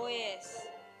 yes. Oh yes.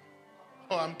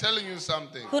 Oh, I'm telling you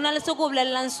something. Ho na le se ko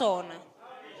bolellang sona.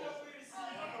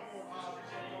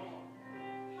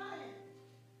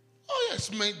 Oh,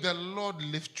 yes. May the Lord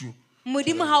lift you.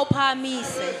 Modimo ha o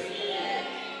phahamise.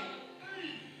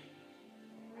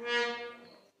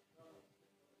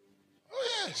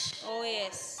 Oh, yes. Oh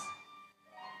yes.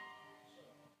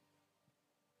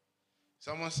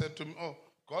 Someone said to me, oh,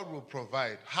 God will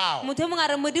provide. How? Motho e mong a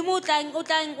re Modimo o tla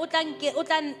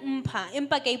mpha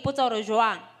empa ke a ipotsa hore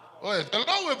jwang. Oh, yes. The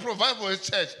Lord will provide for His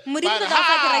church. Modimo But o tla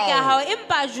fa kereke ya how? hao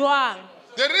empa jwang.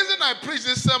 The reason I preach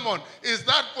this sermon is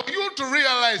that for you to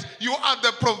realize you are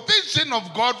the provision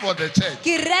of God for the church.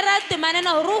 Ke rera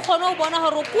temanena hore o kgone ho bona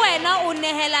hore ke wena o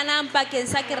nehelanang bakeng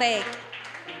sa kereke.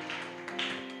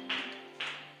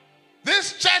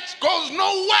 This church goes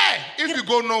nowhere if you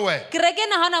go nowhere. Kereke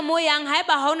ena ha hona moo yang haeba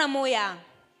ha hona moo yang.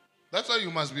 That's why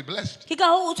you must be blessed. Ke ka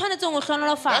hoo o tshwanetseng ho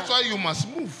hlohonolofatsa. That's why you must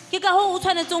move. Ke ka hoo o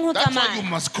tshwanetseng ho That's why you tsamaya.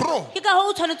 must grow. Ke ka hoo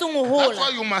o tshwanetseng ho That's why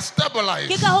hola. you must stabilize.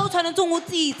 Ke ka hoo o tshwanetseng ho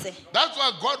tsitse. That's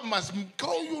why God must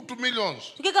grow you to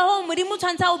millions. Ke ka hoo Modimo o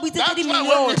tshwantse a o bitsetse That's why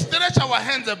when we dimilione. stretch our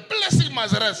hands, a blessing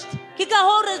must rest. Ke ka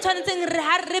hoo re tshwanetseng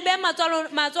re behe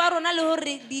matsoho a rona le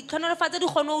hore ditlhonolofatse di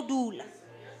kgone ho dula.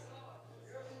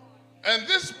 And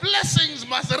these blessings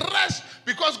must rest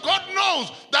because God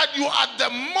knows that you are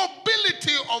the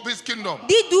mobility of His kingdom.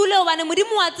 Di dule hobane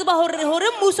Modimo wa tseba hore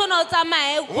mmuso ona o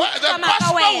tsamaye ho The tsamaya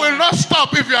ka gospel will wena. not stop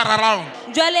if you are around.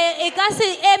 Jwale e ka se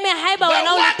eme haeba The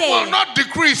wena o le work will teng. not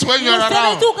decrease when you are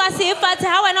around. Mosebetsi o ka se fatshe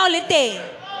ha wena o le teng.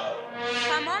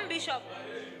 Come on, Bishop.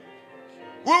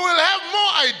 We will have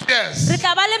more ideas. Re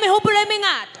tla ba le mehopolo e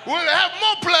mengata. We will have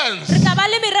more plans. Re tla ba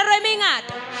le merero e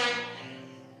mengata.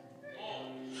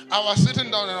 I was sitting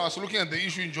down and I was looking at the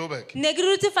issue in Joburg. Ne ke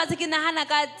dutse fatshe ke nahana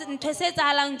ka ntho se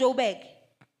etsahalang Joburg.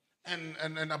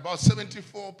 And about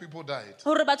 74 people died.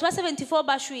 Hore batho ba 74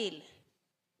 ba shwele.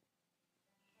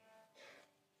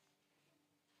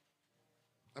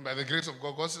 And by the grace of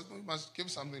God, God says, no, you must give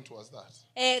something towards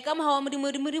that. Ka moha wa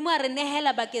Modimo a re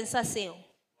nehela bakeng sa seo.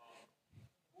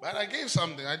 But I gave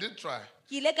something. I did try.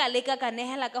 Ke ile ka leka ka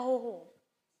nehela ka ho hong.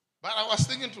 But I was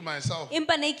thinking to myself,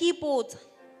 Empa ne ke ipotsa.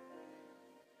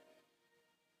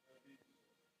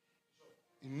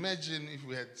 imagine if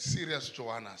we had serious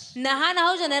Joannas. Nahana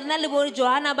ha o jana re na le bo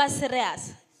Johanna ba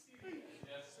serious.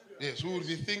 Yes, we would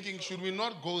be thinking, should we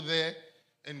not go there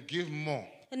and give more?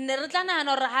 Ne re tla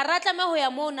nahana hore ha ra tlameha ho ya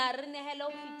moo na re nehele ho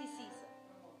fetisisa.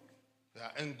 Yeah,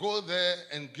 and go there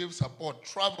and give support.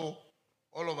 Travel,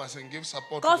 all of us, and give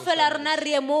support. To those Kaofela rona families.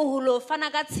 re ye moo ho lo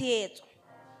fana ka tshehetso.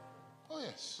 Oh,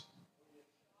 yes.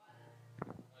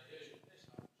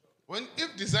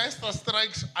 If disaster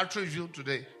strikes Atteridgeville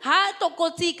today, Ha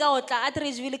tlokotsi ka o tla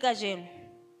Atteridgeville kajeno.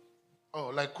 oh,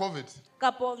 like COVID,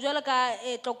 Kapo jwalo ka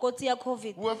tlokotsi ya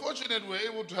COVID. we were fortunate we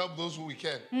were able to help those who we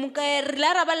can. Re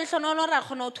la ra ba le hlonono ra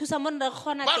kgona ho thusa mo re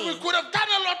kgona But we teng. could have done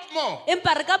a lot more.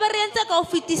 Empa re ka ba re entse ka ho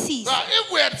fetisisa. Now,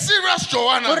 if we had serious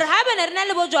Joanna, Hore ha be ne re na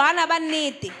le bo Johanna ba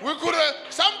nnete. we could have,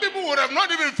 some people would have not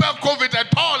even felt COVID at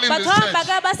all in this Batho ba church.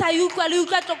 ka ba sa utlwa le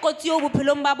utlwa tlokotsi eo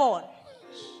bophelong ba bona.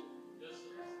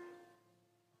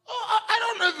 Oh, I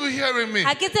don't know if you're hearing me.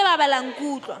 Ha ke tseba ba la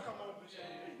nkutlwa.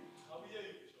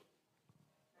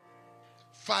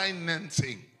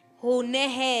 Financing Ho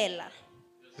nehela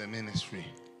the ministry.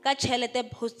 ka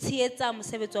tšhelete ho tshehetsa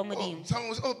mosebetsi wa Oh, Modimo. someone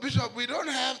will say, oh, Bishop, we don't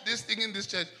have this thing in this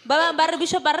church. Ba bang ba re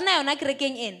Bishop ba rena yona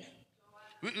kerekeng ena.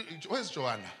 Where's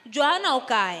Joanna? Johanna o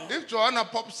kae? If Joanna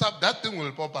pops up, that thing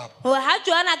will pop up. Ho ha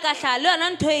Johanna ka hlaha le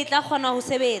yona ntho e tla kgona ho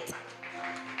sebetsa.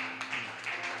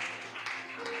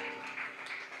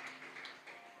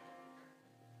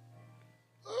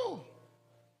 Oh,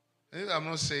 maybe I'm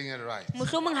not saying it right.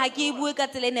 Mohlomong ha ke e bue ka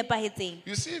tsela e nepahetseng.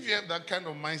 You see, if you have that kind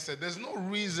of mindset, there's no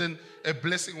reason a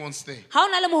blessing won't stay. Ha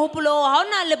ona le mohopolo ha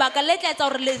ona lebaka le tla etsa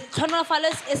hore le tlhonolofalo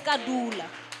e ska dula.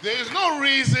 There is no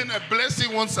reason a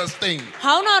blessing won't sustain.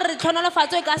 Ha ona hore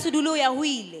tlhonolofatso e ka se dule o ya ho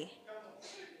ile.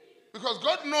 Because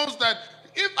God knows that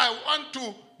if I want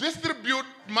to distribute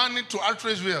money to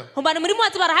Outreachville, Hobane Modimo a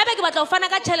tseba hore haeba ke batla ho fana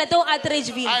ka tjhelete ho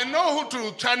Outreachville, I know who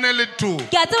to channel it to.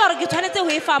 ke a tseba hore ke tshwanetse ho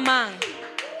e fa mang.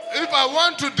 If I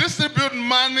want to distribute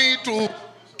money to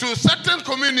certain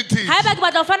communities, Haeba ke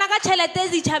batla ho fana ka tjhelete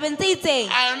ditjhabeng tse itseng,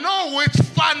 I know which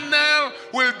funnel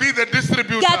will be the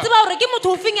distributor. ke a tseba hore ke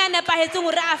motho o feng ya nepahetseng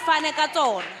hore a fane ka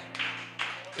tsona.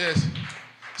 Yes.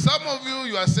 Some of you,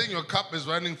 you are saying your cup is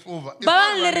running over. It's Ba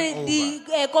not bang le running re over.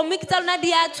 di komiki tsa lona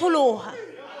di a tsholoha.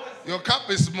 Your cup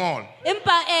is small.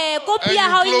 Empa kopi And ya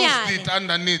hao e you closed nyane. it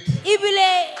underneath.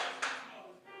 Ebile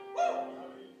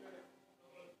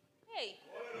Hey,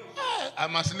 I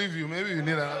must leave you. Maybe you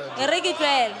need another. e re ke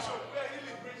tlwele.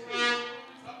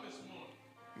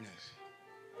 Yes.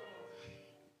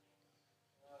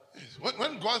 Yes.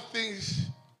 When God thinks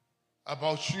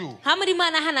about you, Ha Modimo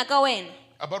a nahana ka wena,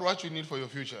 about what you need for your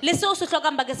future, le seo se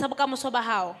hlokang bakeng sa bokamoso ba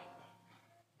hao,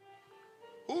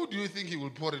 who do you think He will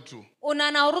pour it to? o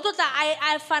nahana hore o tlo tla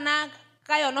a fana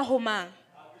ka yona ho mang?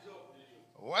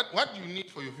 What you need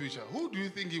for your future? Who do you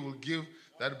think He will give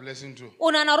that blessing to? O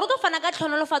nahana hore o tlo fana ka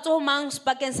tlhonolofatso ho mang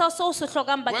bakeng sa seo se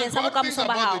hlokang When bakeng sa God thinks bokamoso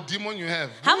ba hao? about the demon you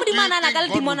have, Ha who do Modimo a you nahana think ka God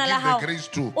will ledimona la give the hao, grace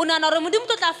to? o nahana hore Modimo o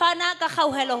tlo tla fana ka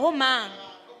kgauhelo ho mang?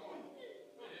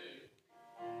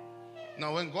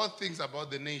 Now, when God thinks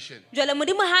about the nation Jwale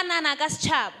Modimo ha a nahana ka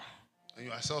setjhaba, and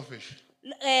you are selfish,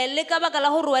 le ka baka la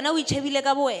hore wena o itjhebile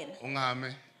ka bowena,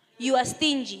 ungame, you are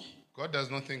stingy. God does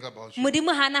not think about you.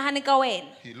 Modimo ha a nahane ka wena.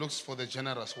 He looks for the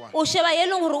generous one. O sheba e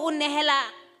leng hore o nehela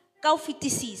ka ho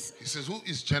fetisisa. He says, who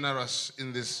is generous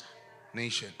in this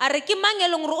nation? A re ke mang e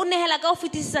leng hore o nehela ka ho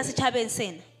fetisisa setjhabeng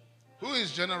sena? Who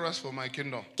is generous for my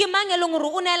kingdom? Ke mang e leng hore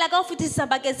o nehela ka ho fetisisa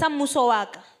bakeng sa mmuso wa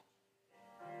ka?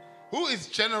 Who is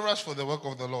generous for the work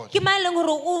of the Lord? Ke mang e leng hore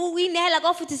o inehela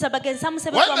ka ho fetisisa bakeng sa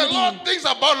mosebetsi When wa the Modimo? Lord thinks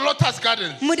about Lotus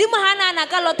Gardens, Modimo ha a nahana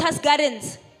ka Lotus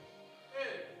Gardens.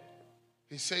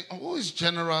 He's saying, oh, who is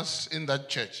generous in that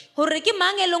church? Hore ke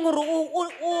mang e leng hore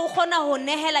o kgona ho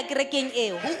nehela kerekeng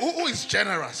eo? Who is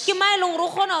generous? Ke mang e leng hore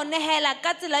o kgona ho nehela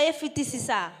ka tsela e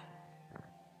fetisisang?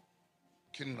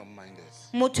 Kingdom minded.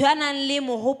 Motho ya nang le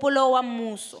mohopolo wa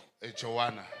mmuso. A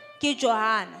Joanna. Ke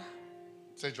Johanna.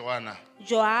 Say Joanna.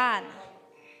 Johanna.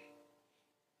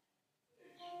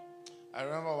 I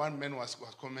remember one man was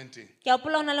commenting. Ke a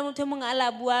hopola hona le motho e mong a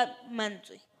la bua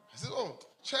mantswe. He said, oh,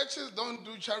 churches don't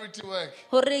do charity work.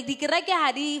 Hore dikereke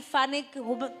ha di fane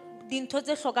ho dintho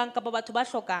tse hlokang kapa batho ba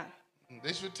hlokang.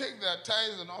 They should take their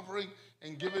tithes and offering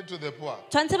and give it to the poor.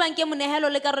 Tshwantse ba nke monehelo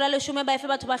le karolo ya leshome ba efe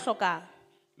batho ba hlokang.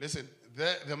 Listen,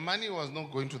 the money was not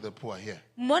going to the poor here.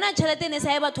 Mona tjhelete e ne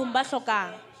sa ye bathong ba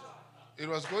hlokang. It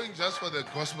was going just for the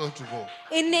gospel to go.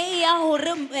 E ne e ya hore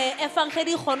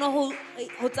evangeli kgone ho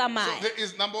So tsamaya. there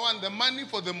is number one, the money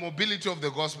for the mobility of the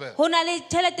gospel. Ho na le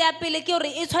tjhelete ya pele ke hore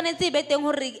e tshwanetse e be teng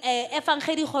hore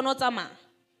evangeli kgone ho tsamaya.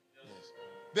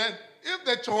 Then, if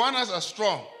the Joannas are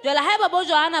strong, Jwale haeba bo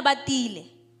Johanna ba tiile,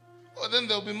 oh, then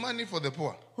there will be money for the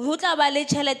poor. ho tla ba le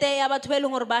tjhelete ya batho ba leng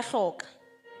hore ba hloka.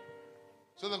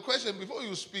 So the question, before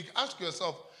you speak, ask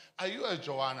yourself, are you a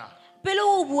Joanna? Pele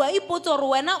o bua ipotse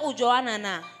hore wena o Johanna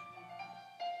na?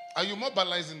 Are you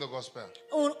mobilizing the gospel?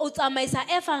 O tsamaisa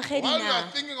evangeli While you na? are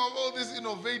thinking of all these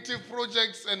innovative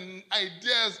projects and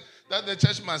ideas that the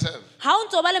church must have, Ha o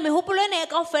ntso ba le mehopolo ena e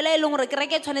kaofela e leng hore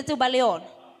kereke e tshwanetse ho ba le yona,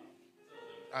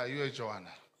 are you a Joanna?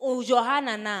 o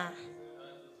Johanna na?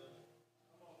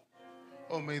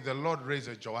 Oh, may the Lord raise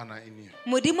a Joanna in you.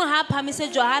 Modimo ha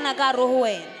phamise Johanna ka hare ho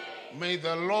wena. May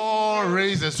the Lord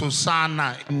raise a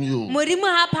Susanna in you. Modimo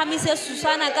ha phamise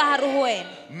Susana ka hare ho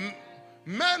wena.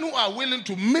 Men who are willing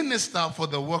to minister for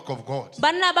the work of God.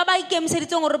 Banna ba ba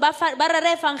ikemiseditseng hore ba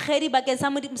rere evangeli bakeng sa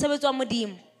mosebetsi wa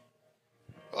Modimo.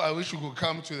 Oh, I wish you could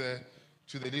come to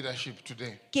the leadership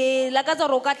today. Ke lakatsa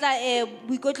hore o ka tla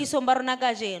boikotlisong ba rona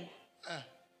kajeno.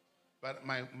 But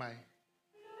my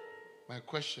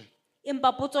question,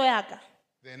 Empa potso ya ka,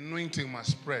 the anointing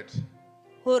must spread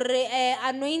hore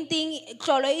anointing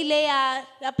tlolo ile ya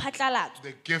phatlalatswa.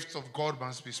 The gifts of God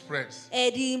must be spread.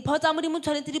 Dimpho tsa Modimo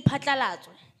tshwanetse di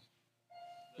phatlalatswe.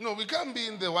 No, we can't be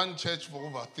in the one church for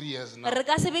over 3 years now. Re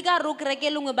ka se be ka ro kereke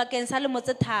lengwe bakeng sa lemo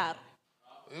tse tharo.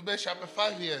 You be sharp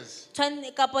 5 years.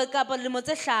 Kapo lemo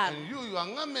tse hlano. And you are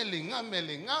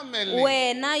ngameling.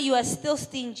 Wena you are still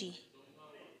stingy.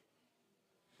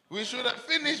 We should have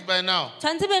finished by now.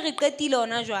 Tshwantse be re qetile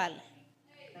ona jwale.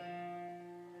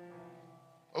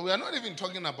 We are not even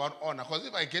talking about honor, because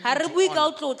if I get Ha re into bue ka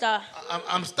honor, o tlotla.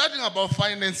 I'm starting about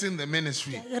financing the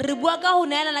ministry. Re bua ka ho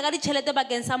neelana ka ditjhelete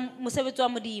bakeng sa mosebetsi wa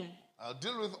Modimo. I'll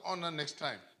deal with honor next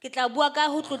time. Ke tla bua ka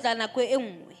ho tlotla nako e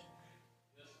nngwe.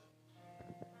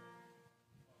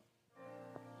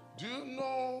 Do you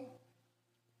know?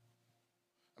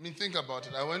 I mean, think about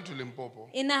it. I went to Limpopo.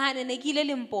 E nahane ne ke ile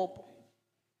Limpopo.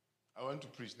 I went to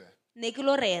preach there. Ne ke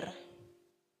lo rera.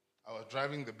 I was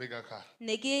driving the bigger car.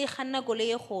 Ne ke kganna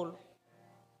koloi e kgolo.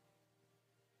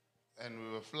 And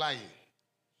we were flying.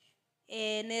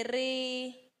 Ne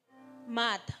re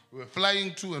mata. We were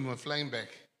flying to and we were flying back.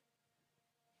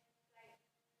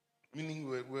 Meaning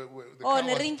the car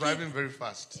ne was re driving very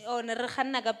fast. Ne re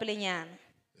kganna ka pelenyana.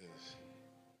 Yes.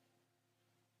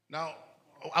 Now,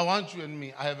 I want you and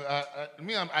me. I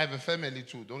have a family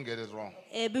too. Don't get it wrong.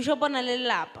 Bishop ona le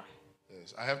lelapa.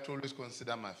 Yes, I have to always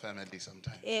consider my family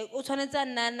sometimes. O tshwanetse a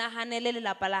nna nahanele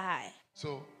lelapa la hae.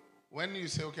 So, when you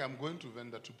say, okay, I'm going to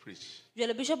Venda to preach,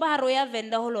 Jwale Bishop ha re o ya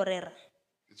Venda ho lo rera.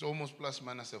 it's almost plus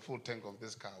minus a full tank of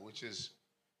this car, which is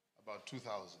about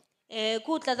 2,000 Ke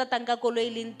o tlatsa tanka koloi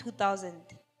e leng 2,000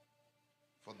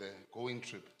 for the going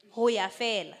trip. ho ya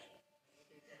fela.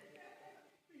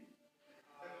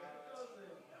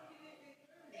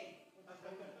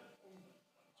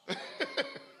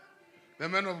 The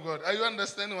man of God, are you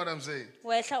understanding what I'm saying?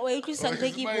 Wa utlwisisa ntho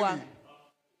e ke It's buang. smiling.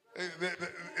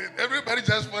 Everybody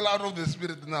just fell out of the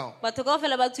spirit now. Batho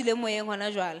kaofela ba tswile moyeng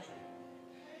hona jwale.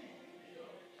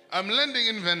 I'm landing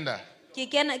in Venda. Ke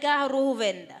kena ka hare ho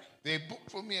Venda. They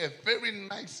booked for me a very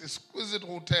nice, exquisite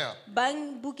hotel.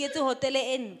 Bang buketse hotel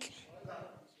e ntle.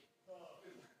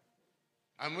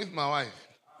 I'm with my wife.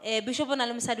 Bishop ona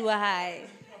le mosadi wa hae.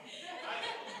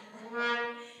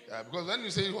 Yeah, because when you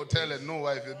say hotel and no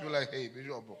wife, you'll be like, hey,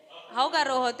 Bishop. Ha o ka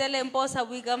re hotel e mpo sa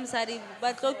bui ka mosadi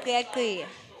ba tlo qeaqea.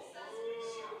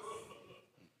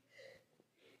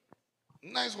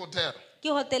 Nice hotel. Ke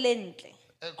hotel e ntle.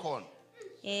 Aircon.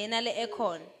 Na le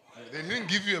aircon. They didn't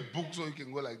give you a book so you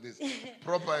can go like this.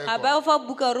 Proper Ha aircon. ba o fa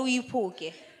buka hore o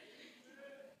iphoke.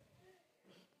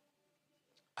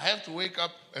 I have to wake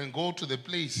up and go to the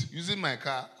place. Using my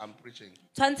car, I'm preaching.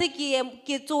 Tshwantse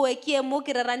ke tsoe ke ye mo ke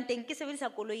rerang teng ke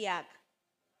sebedisa koloi ya ka.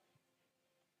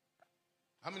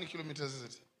 How many kilometers is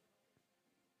it?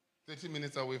 30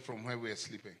 minutes away from where we are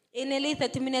sleeping. E ne le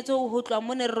 30 minutes ho tloha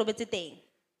mo ne re robetse teng.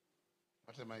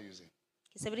 What am I using?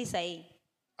 Ke sebedisa eng?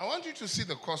 I want you to see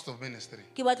the cost of ministry.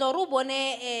 Ke batla hore o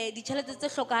bone ditjhelete tse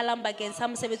hlokahalang bakeng sa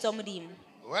mosebetsi wa Modimo.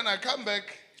 When I come back,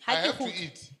 Ha I ke have to kgutla,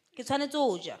 eat. ke tshwanetse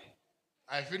ho ja.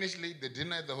 I finished late. The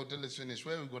dinner at the hotel is finished.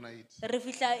 Where are we going to eat? Re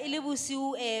fihla e le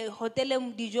bosiu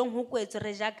hoteleng dijong ho kwetswe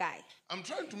re ja kae. I'm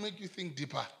trying to make you think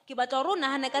deeper. Ke batla hore o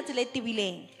nahane ka tsela e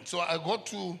tebileng. So I got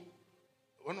to,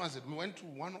 when was it? We went to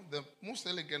one of the most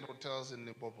elegant hotels in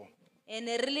Limpopo.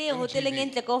 Ne re le hoteleng e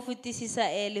ntle ka ho fetisisa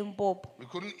Limpopo. We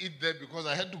couldn't eat there because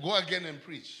I had to go again and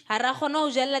preach. Ha ra kgona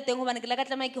ho jella teng hobane ke la ka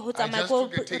tlamaya ke ho tsamaya just ko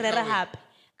took a takeaway. rera hape.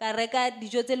 Ka reka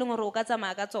dijo tse leng hore o ka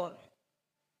tsamaya ka tsona.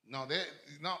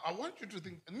 Now, I want you to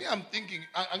think. Me, I'm thinking.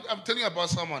 I'm telling you about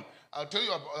someone. I'll tell you.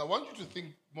 I want you to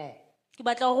think more. Ke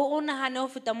batla hore o nahane ho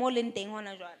feta mo leng teng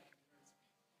hona jwale.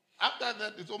 After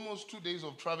that, it's almost 2 days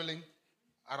of traveling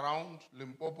around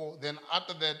Limpopo. Then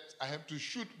after that, I have to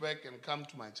shoot back and come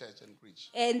to my church and preach.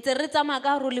 Ntse re tsamaya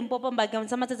ka hare ho Limpopo bakeng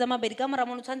sa matsatsi a mabedi ka mora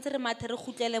mono tshwantse re mathe re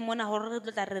kgutlele mona hore re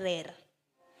tlo tla re rera.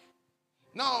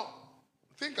 Now,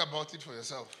 think about it for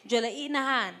yourself. Jwale e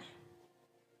nahane.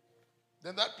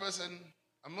 Then that person,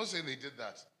 I'm not saying they did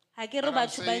that. Ha ke re But I'm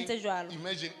batho ba saying, ntse jwalo.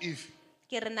 imagine if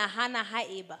Ke re nahana ha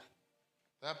eba.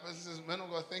 that person says, man of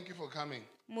God, thank you for coming.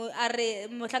 A re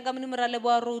mohlankamane mo ra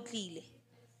leboha re o tlile.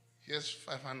 Here's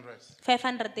 500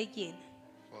 500 e kene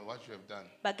for what you have done.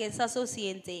 bakeng sa seo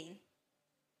se entseng.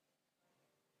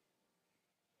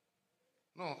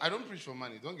 No, I don't preach for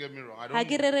money. Don't get me wrong. I Ha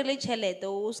ke don't. rerele tjhelete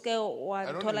o ske wa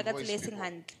I don't thola ka invoice tsela e seng people.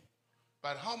 hantle.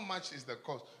 But how much is the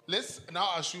cost? Let's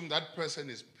now assume that person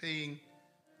is paying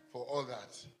for all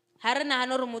that. Ha re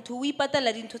nahana hore motho o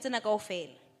ipatala dintho tsena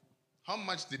kaofela. How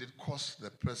much did it cost the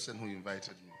person who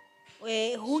invited me?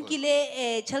 Ho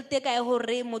nkile tjhelete ka e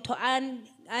hore motho an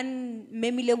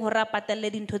memileng hore a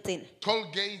patalle dintho tsena. Toll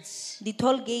gates, Di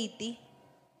toll gate,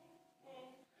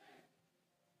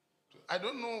 I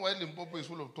don't know why Limpopo is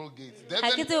full of toll gates. Ha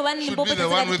Durban ke tsebe hobane should Limpopo be e the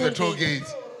tletse one ka with the di-toll toll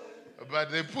gates.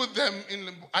 But they put them in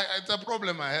Limpopo. It's a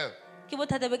problem I have. Ke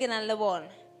bothata bo ke nang le bona.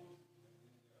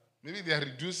 Maybe they are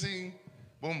reducing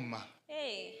bomma.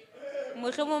 Hey,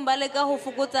 mohlomong ba leka ho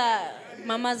fokotsa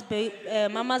mama's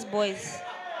boys.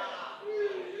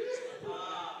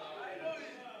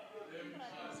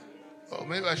 Oh,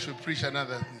 maybe I should preach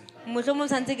another thing. Mohlomong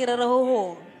santse ke re ho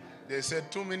hong. They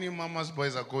said too many mama's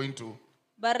boys are going to.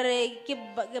 Ba re ke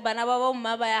bana ba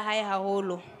bomma ba ya hae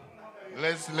haholo.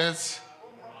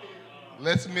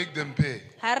 Let's make them pay.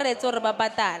 Ha re etse hore ba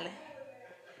patale.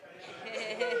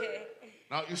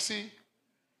 Now you see,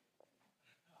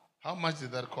 how much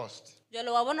did that cost?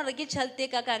 Jalo wa bona re ke tšhelete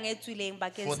ka kang e tswileng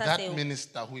bakeng For sa that seo.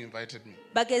 minister who invited me.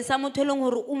 Bakeng sa motho e leng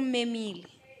hore o mmemile.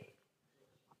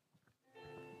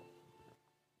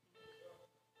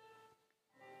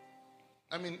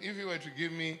 I mean, if you were to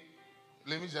give me,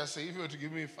 let me just say, if you were to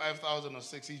give me 5,000 or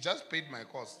 6, he just paid my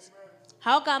costs.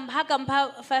 Ha ka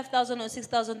mpha 5,000 or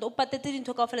 6,000 o patetse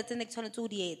dintho kaofela tse ne ke tshwanetse ho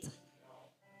di etsa.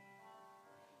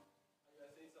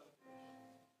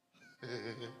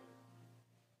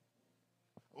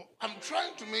 I'm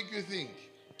trying to make you think.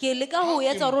 Ke leka ho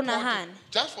etsa hore o nahane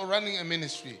Just for running a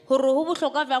ministry, hore ho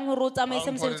bohlokwa jwang hore o how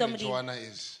tsamaise mosebetsi wa important Modimo. Joanna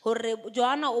is. Hore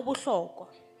Joanna o bohlokwa.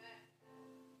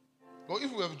 Or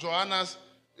if we have Joanna's,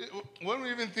 when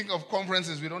we even think of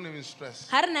conferences, we don't even stress.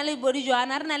 Ha re na le body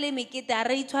Joanna, ha re na le mekete, ha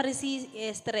re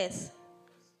itshwarisi stress.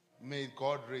 May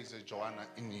God raise a Joanna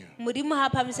in you. Modimo ha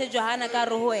phamise Joanna ka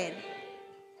hare ho wena.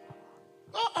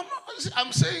 No,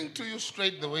 I'm saying to you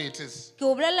straight the way it is. Ke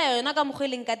o bolella yona ka mokgwa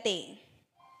e leng ka teng.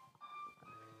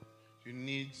 You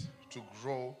need to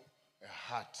grow a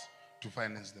heart to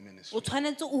finance the ministry. O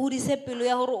tshwanetse o hodise pelo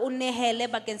ya hore o nehele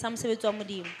bakeng sa mosebetsi wa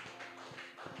Modimo.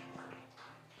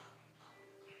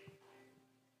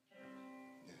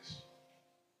 Yes.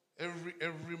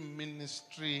 Every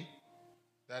ministry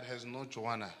that has no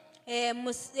Joanna.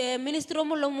 Ministry o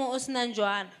molomo o senang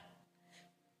Joanna.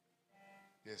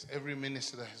 Yes, every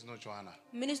ministry that has no Joanna.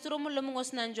 Ministry o molomo o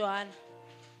senang Joanna.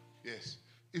 Yes.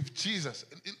 If Jesus,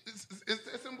 it's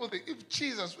a simple thing. If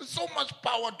Jesus, with so much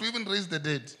power to even raise the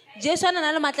dead, Jesu ana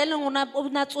na le matla le ngona o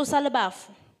na tsosa le bafu.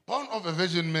 born of a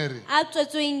Virgin Mary, A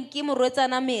tswetsweng ke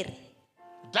morwetsana Mary.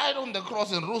 died on the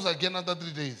cross and rose again after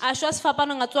 3 days. A shwa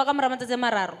sefapanong a tsoa ka mora matsatsi a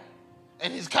mararo.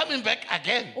 And he's coming back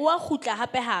again. O a khutla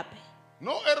hape.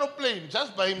 No aeroplane,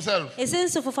 just by himself. E seng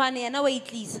sefofane yena wa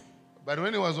itlisa. But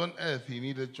when he was on earth, he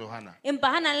needed Joanna. Empa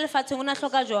ha na le lefatsheng o na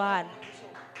hloka Johanna.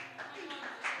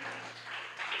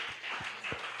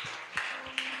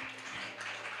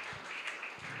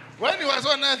 When he was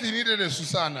on earth, he needed a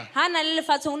Susanna. Ha na le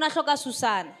lefatsheng o na hloka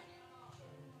Susana.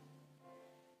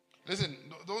 Listen,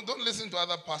 don't listen to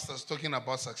other pastors talking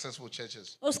about successful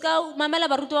churches. O ska mamela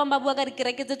barutwana ba bua ka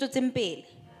dikereke tse tsotseng pele.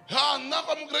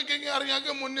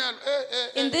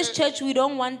 In this church we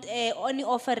don't want any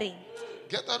offering.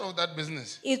 Get out of that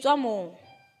business. E tswa moo.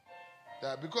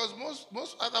 Yeah, because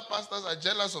most other pastors are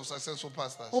jealous of successful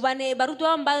pastors. Hobane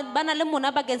barutwana ba na le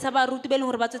mona bakeng sa baruti be leng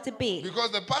hore ba tswetse pele.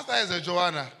 Because the pastor has a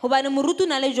Joanna Hobane moruti o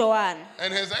na le Joanna.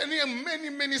 and has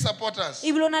many supporters.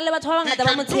 Ebile o na le batho ba He bangata ba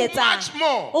can mo do much tshehetsang.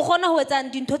 more. O kgona ho etsa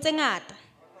dintho tse ngata.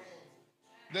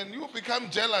 Then you become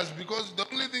jealous because the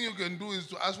only thing you can do is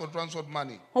to ask for transport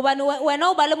money. Hobane wena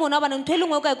o ba le mona hobane ntho e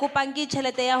lengwe o ka e kopang ke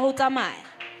tjhelete ya ho tsamaya.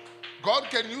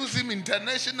 God can use him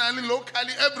internationally,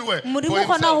 locally, everywhere. Modimo For o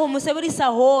kgona ho himself. mo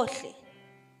sebedisa hohle.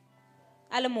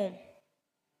 A le mong.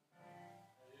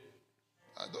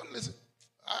 Don't listen.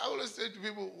 I always say to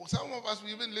people, some of us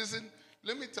we even listen.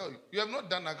 Let me tell you, you have not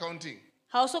done accounting.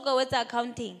 Ha o so ka wetsa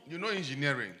accounting. You know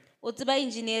engineering. O tseba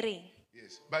engineering.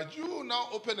 Yes. But you now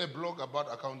open a blog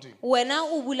about accounting. Wena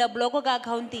o bula blog ka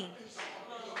accounting.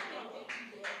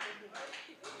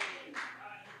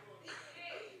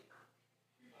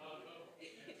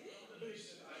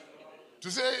 To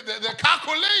say the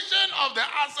calculation of the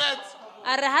assets.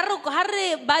 A re ha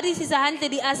re badisisa hantle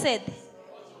di asset.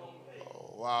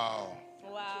 Oh, wow.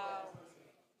 Wow.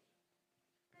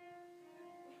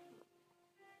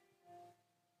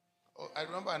 Oh, I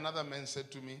remember another man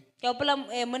said to me, Ke hopola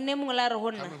monna mongwe la re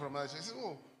ho nna. coming from another church, he said,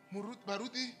 oh,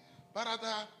 baruti,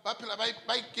 barata, ba phela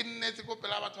ba ikinnetse ko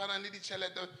pela batho ba nang le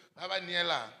ditšhelete ba ba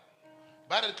nielang.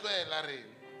 Ba re tloela reng.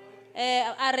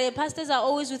 Our pastors are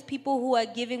always with people who are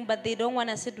giving, but they don't want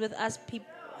to sit with us,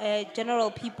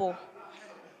 general people.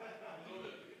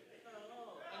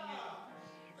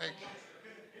 Like,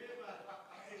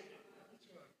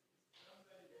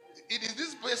 it is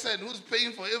this person who's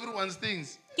paying for everyone's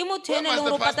things. Ke motho Where ene le must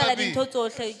hore o the pastor patala be? dintho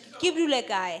tsohle. Ke dule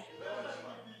kae?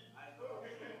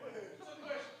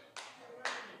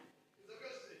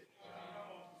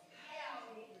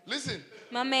 Listen,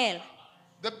 Mamela.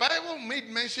 the Bible made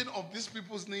mention of these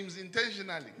people's names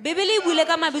intentionally. Bibele e buile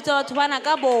ka mabitso a batho bana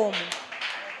ka bomo.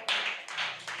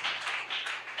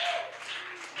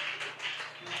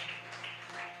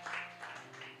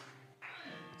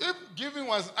 If giving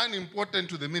was unimportant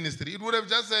to the ministry, it would have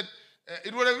just said,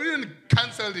 it would have even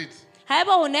cancelled it. Haeba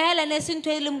ho nehela ne se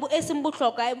ntho e seng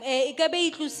bohlokwa e ka be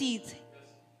e tlositse.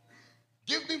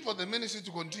 Giving for the ministry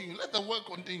to continue. Let the work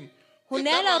continue. Ho If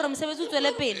that nehela was- hore mosebetsi o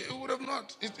tswele pele. it would have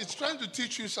not. It's trying to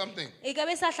teach you something. E ka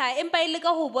be sa hlaha empa e le ka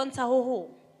ho bontsha ho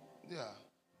hong. Yeah.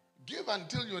 Give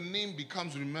until your name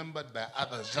becomes remembered by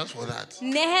others, just for that.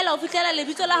 Nehela ho fihlela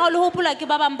lebitso la hao le hopolwa ke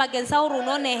ba bang bakeng sa hore o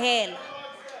no nehela.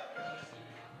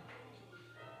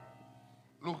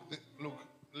 Look,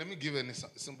 let me give a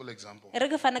simple example. E re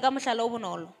ke fane ka mohlala o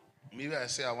bonolo. Maybe I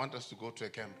say I want us to go to a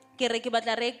camp. Ke re ke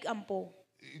batla re kampong.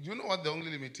 Do you know what the only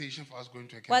limitation for us going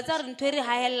to a Wa camp tsaya hore ntho e re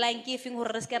hahellang ke efeng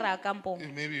hore re se ke ra ya kampong. is?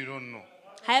 Maybe you don't know.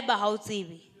 Haeba ha o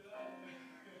tsebe.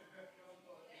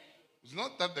 It's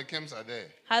not that the camps are there.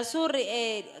 Ha se hore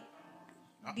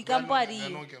dikampo ha There are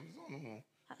di no camps. No.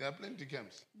 There are plenty of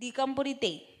camps. dikampo di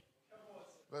teng.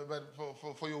 But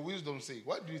for your wisdom's sake,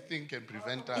 what do you think can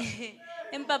prevent us?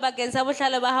 Empa bakeng sa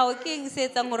bohlale ba hao ke eng se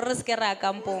etsang hore re se ke ra ya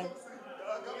kampong.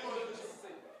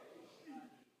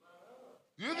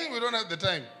 Do you think we don't have the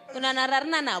time? O nahana ra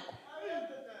rena nako.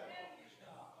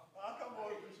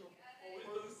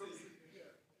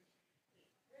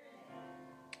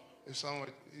 If someone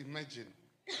imagine,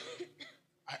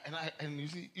 and you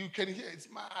see, you can hear it's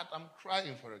my heart. I'm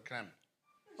crying for a camp.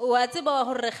 Wa tseba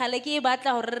hore kgale ke e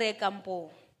batla hore re ye kampong.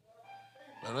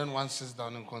 But when one sits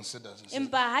down and considers, and says,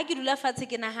 Empa ha ke dula fatshe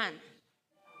ke nahana.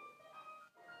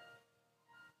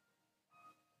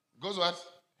 goes what?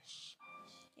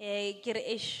 Ke re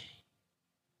eish.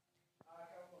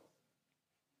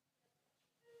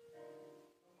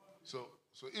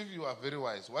 So if you are very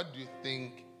wise, what do you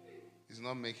think is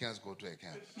not making us go to a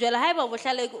camp? Jwale haeba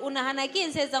bohlale o nahana ke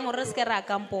eng se etsang hore re se ke ra ya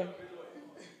kampong.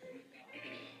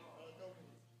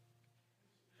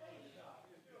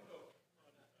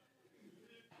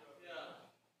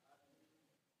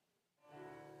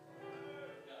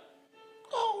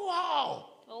 Oh wow!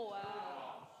 Oh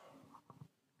wow.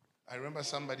 I remember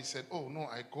somebody said, "Oh no,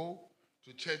 I go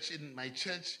to church in my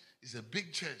church is a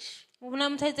big church. Bona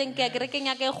motho a itseng ke ya kerekeng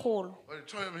ya ka e kgolo.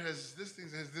 Auditorium has this thing,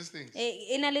 has this thing.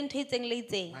 E na le ntho e itseng le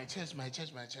itseng. My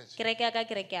church. Kereke ya ka,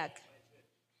 kereke ya ka.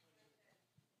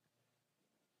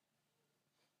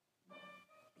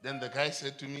 Then the guy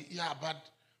said to me, "Yeah, but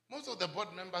most of the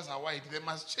board members are white. They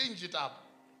must change it up."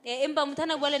 Empa motho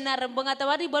ana bua le nna re bongata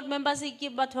ba di-board members ke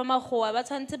batho ba makgowa ba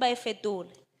tshwanetse ba e fetole.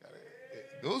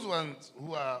 Those ones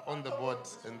who are on the board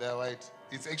and they're white,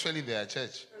 it's actually their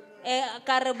church.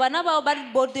 Ka re bona bao ba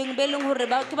boarding be leng hore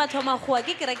ke batho ba makgowa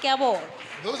ke kereke ya bona.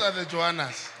 Those are the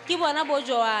Joannas. Ke bona bo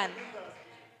Joanna.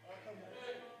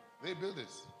 They build it.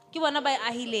 Ke bona ba e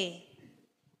ahileng.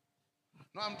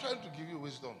 No, I'm trying to give you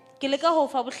wisdom. Ke leka ho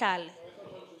fa bohlale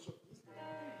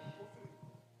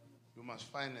You must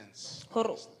finance.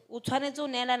 hore o tshwanetse o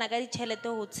neelana ka ditjhelete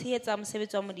ho tshehetsa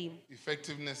mosebetsi wa Modimo.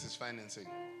 Effectiveness is financing.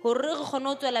 Hore re kgone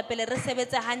ho tswela pele re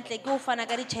sebetse hantle ke ho fana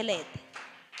ka ditjhelete.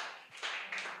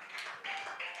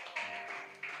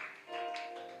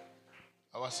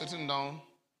 I was sitting down.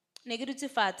 Ne ke dutse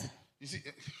fatshe. You see,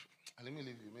 let me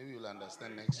leave you. Maybe you'll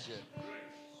understand next year.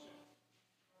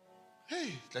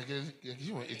 Hey, like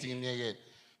you were eating in here again.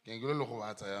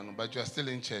 But you are still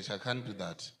in church. I can't do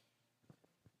that.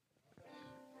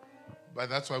 But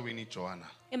that's why we need Joanna.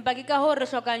 Empa ke ka ho re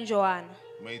hlokang Joanna.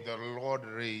 May the Lord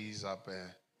raise up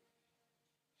a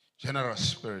generous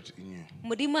spirit in you.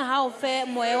 Modimo ha o fe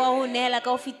moya wa ho nehela ka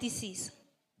ho fetisisa.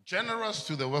 Generous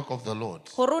to the work of the Lord.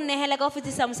 Hore o nehela ka ho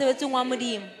fetisisa mosebetsing wa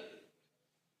Modimo.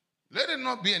 Let it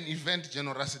not be an event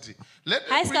generosity. Let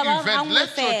Ha e every ska ba event, hangwe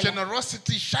let your fela.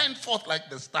 generosity shine forth like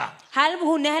the star. Ha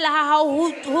ho nehela ha hao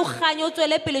ho kganya o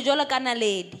tswele pele jwalo ka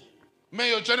naledi. May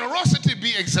your generosity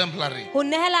be exemplary. Ho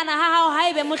nehelana ha hao ha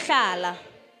ebe mohlala.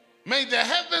 May the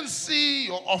heavens see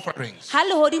your offerings. Ha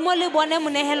lehodimo le bone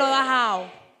monehelo wa hao.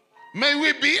 May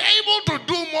we be able to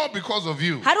do more because of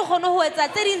you. Ha re kgone ho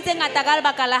etsa tse ding tse ngata ka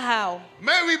lebaka la hao.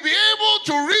 May we be able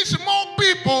to reach more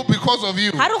people because of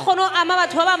you. Ha re kgone ho ama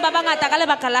batho ba bang ba bangata ka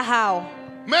lebaka la hao.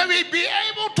 May we be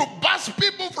able to bus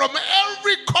people from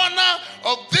every corner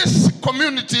of this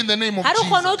community in the name of Ha re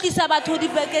kgone ho Jesus. tlisa batho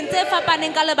dibekeng tse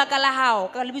fapaneng ka lebaka la hao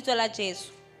ka lebitso la Jesu.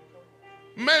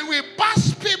 May we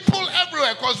bus people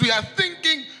everywhere because we are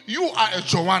thinking you are a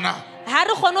Joanna. Ha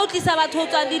re kgone ho tlisa batho ho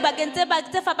tswa dibakeng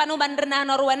tse fapaneng hobane re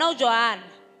nahana hore wena o Joanna.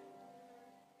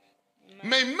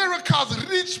 May miracles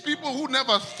reach people who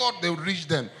never thought they would reach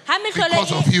them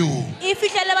because of you. May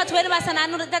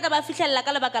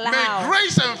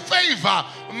grace and favor,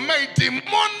 may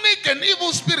demonic and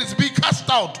evil spirits be cast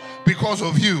out because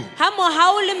of you.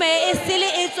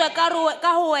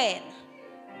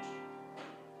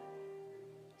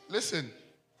 Listen,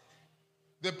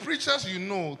 the preachers you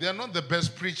know, they are not the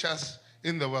best preachers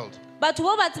in the world.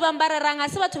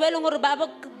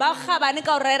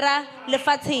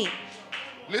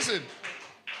 Listen,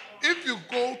 if you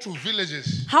go to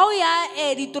villages,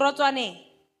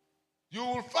 you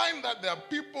will find that there are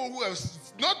people who have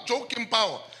not joking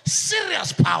power,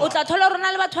 serious power.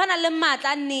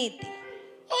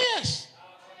 Oh yes.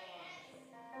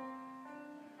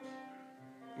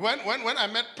 When I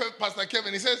met Pastor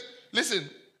Kevin, he says, listen,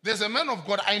 there's a man of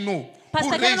God I know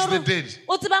who raised the dead.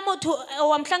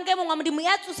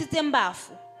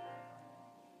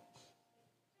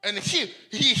 And he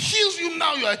heals you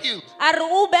now, you are healed.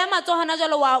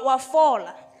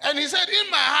 And he said, in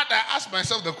my heart, I asked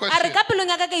myself the question,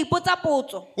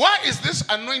 why is this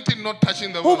anointing not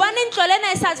touching the world?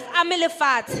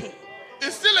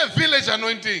 It's still a village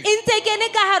anointing.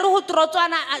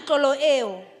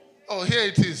 Oh, here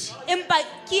it is.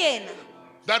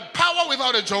 That power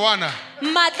without a Joanna.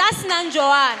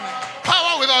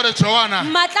 Power without a Joanna.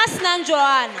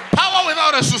 Power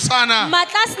without a Susanna.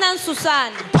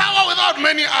 Power without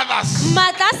many others.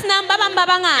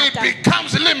 It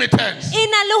becomes limited.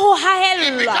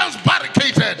 It becomes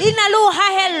barricaded. It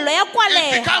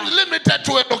becomes limited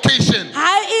to a location.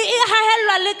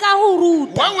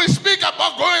 When we speak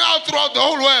about going out throughout the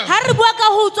whole world,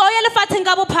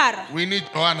 we need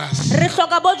Joannas.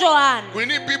 We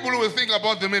need people who will think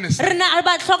about the ministry, who will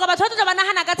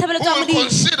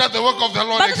consider the work of the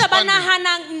Lord expanding,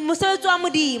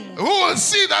 who will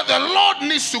see that the Lord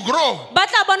needs to grow. When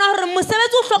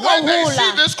they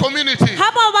see this community, they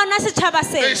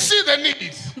see the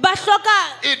need.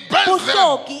 It burns them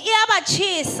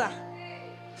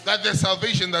that there's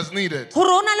salvation that's needed.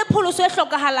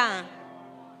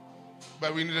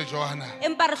 But we need a Joanna.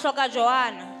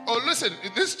 Oh, listen,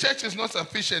 this church is not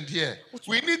sufficient here.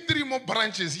 We need 3 more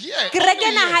branches here. Yes.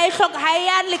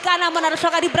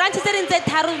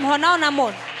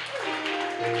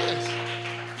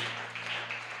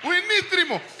 We need 3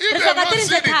 more. If you have not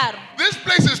seen it, this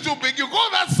place is too big. You go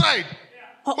that side.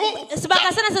 Just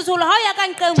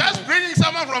bringing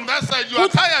someone from that side, you are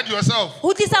tired yourself.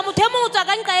 We need a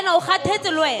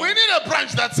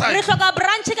branch that side. Yes,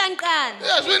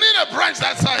 we need a branch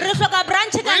that side. We need a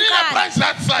branch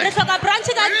that side. We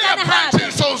need a branch in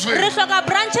Salisbury.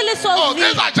 Oh,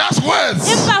 these are just words.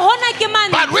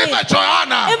 But with a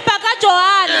Joanna,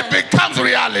 it becomes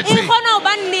reality.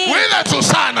 With a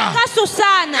Susanna,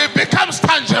 it becomes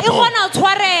tangible.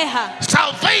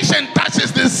 Salvation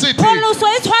touches this city.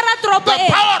 The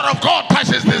power of God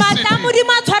touches this city. The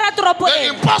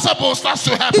impossible starts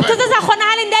to happen. People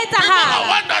are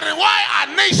wondering why our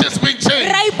nation's been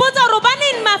changed.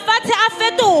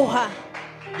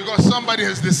 Because somebody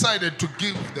has decided to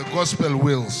give the gospel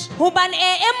wheels.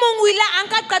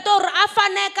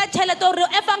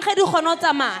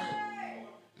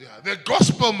 Yeah, the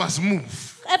gospel must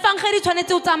move.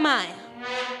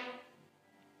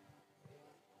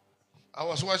 I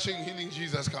was watching Healing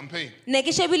Jesus campaign.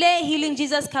 Healing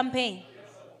Jesus campaign.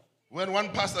 When one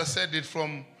pastor said it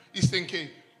from Eastern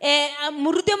Cape.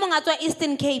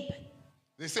 Eastern Cape.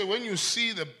 They say when you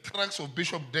see the trucks of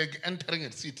Bishop Deg entering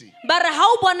a city,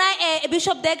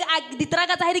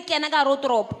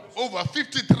 over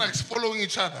 50 trucks following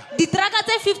each other,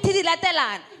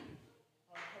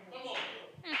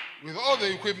 with all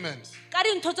the equipment,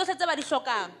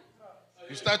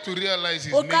 you start to realize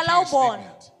he's making a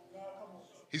statement.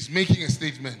 He's making a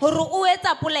statement.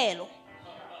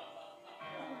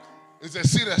 It's a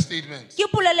serious statement. But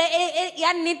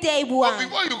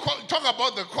before you talk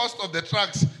about the cost of the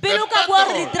trucks, the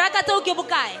petrol,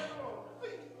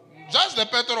 just the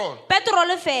petrol.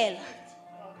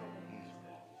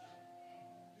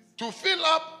 To fill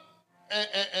up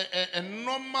a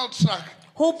normal truck,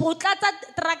 it's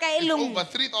over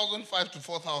 3,500 to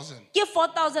 4,000.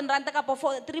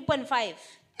 3.5.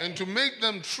 And to make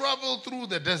them travel through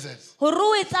the desert.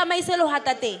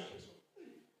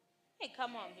 Hey,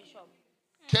 come on, Bishop.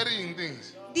 Carrying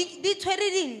things.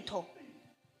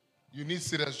 You need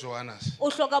serious Joannas.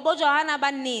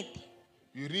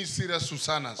 You need serious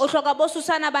Susannas.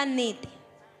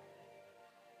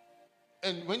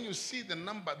 And when you see the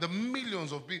number, the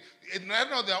millions of people, right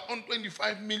now there are on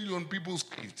 25 million people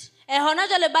saved.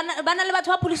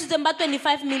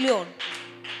 25 million.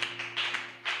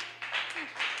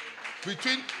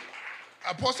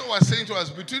 Apostle was saying to us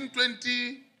between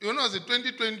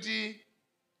 2020,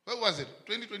 what was it?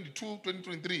 2022,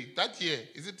 2023, that year,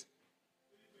 is it?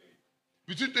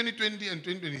 Between 2020 and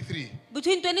 2023.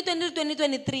 Between 2020 to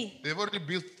 2023. They've already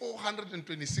built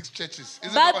 426 churches.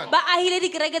 Is it the one?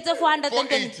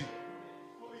 480.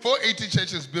 480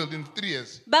 churches built in 3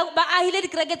 years.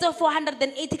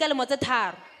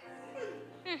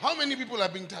 How many people are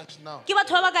being touched now?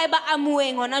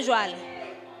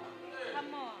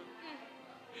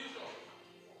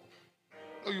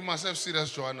 Oh, you must have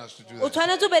serious Joannas to do that.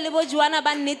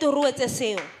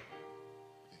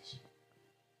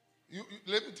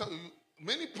 Let me tell you,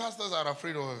 many pastors are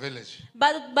afraid of a village.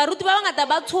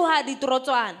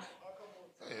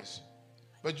 Yes.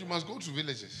 But you must go to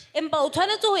villages.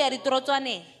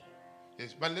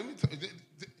 Yes. But let me tell you,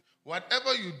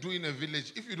 whatever you do in a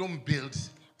village, if you don't build,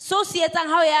 you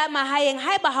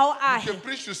can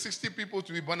preach to 60 people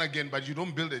to be born again, but you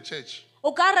don't build a church.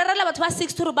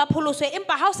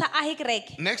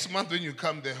 Next month when you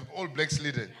come, they have all black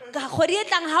slidden.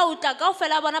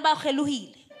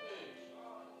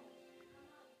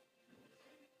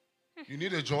 You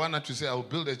need a Joanna to say, I will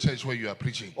build a church where you are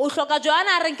preaching. You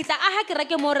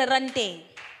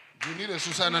need a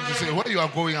Susanna to say, where you are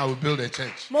going, I will build a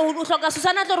church.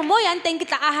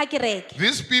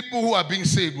 These people who are being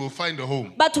saved will find a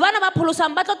home.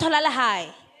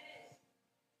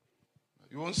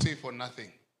 You won't save for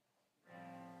nothing.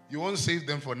 You won't save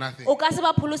them for nothing.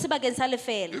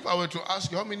 If I were to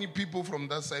ask you how many people from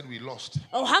that side we lost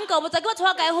because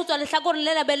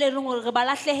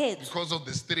of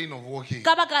the strain of walking.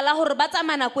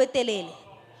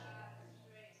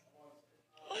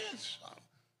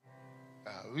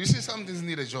 You see, some things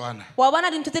need a Joanna.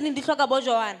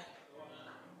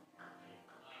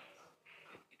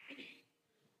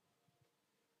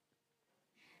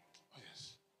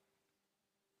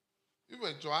 If we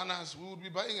were Joannas, we would be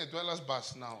buying a dweller's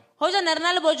bus now.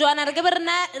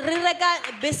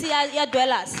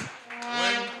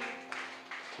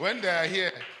 When they are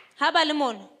here,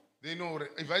 they know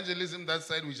evangelism that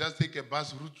side, we just take a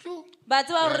bus route through.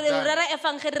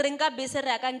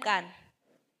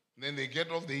 Then they get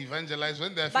off, they evangelize.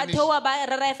 When they are finished, they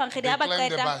climb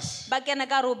the bus.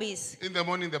 In the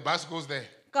morning, the bus goes there.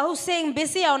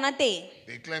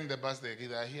 They climb the bus, they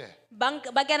are here. I want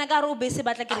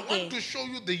to show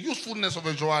you the usefulness of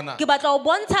a Joanna.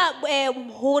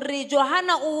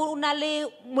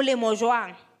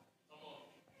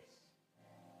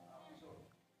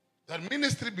 That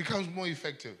ministry becomes more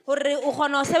effective.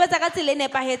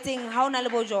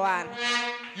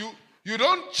 You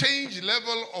don't change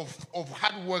level of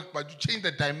hard work, but you change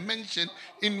the dimension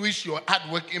in which your hard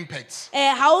work impacts.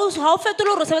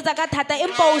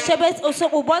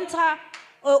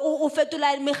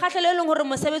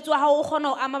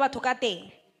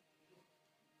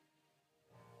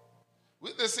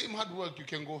 With the same hard work, you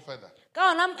can go further.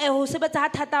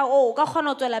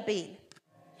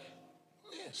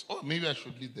 Yes. Oh, maybe I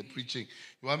should lead the preaching.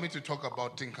 You want me to talk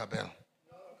about Tinkerbell?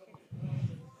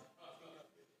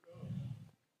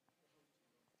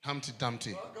 Humpty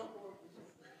Dumpty,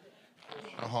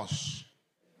 a horse,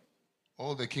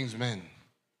 all the king's men.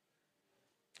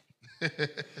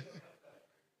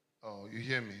 Oh, you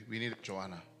hear me? We need a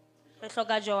Joanna.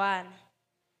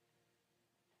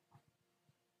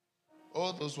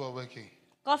 All those who are working,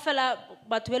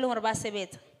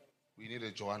 we need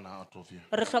a Joanna out of you.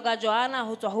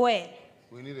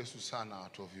 We need a Susanna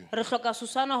out of you.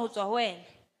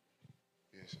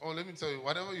 Yes. Oh, let me tell you,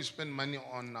 whatever you spend money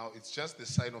on now, it's just the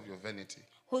sign of your vanity.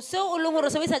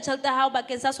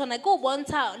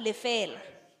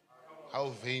 How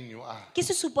vain you are.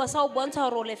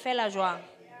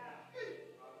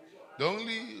 The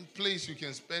only place you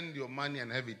can spend your money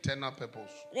and have eternal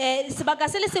purpose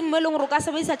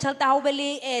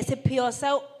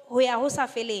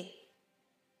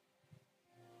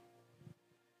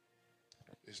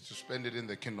is to spend it in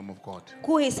the kingdom of God.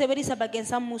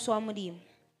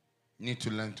 You need to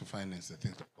learn to finance the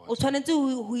things of God.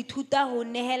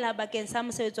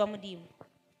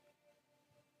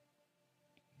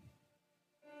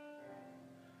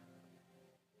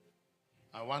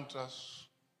 I want us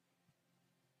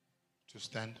to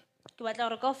stand. I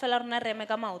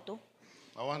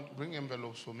want to bring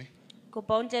envelopes for me.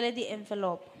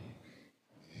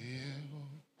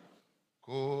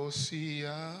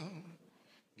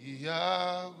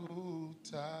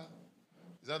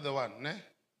 Is that the one? Ne?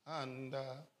 And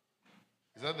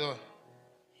is that the one?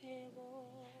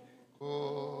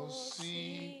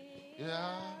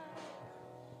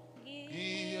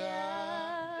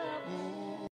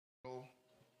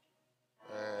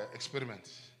 experiment.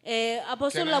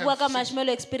 Apostle Can I la bua have ka six-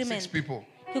 marshmallow 6 experiment. people.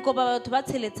 Ke kopa batho ba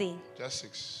tsheletseng. Just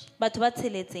 6. Batho ba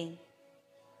tsheletseng.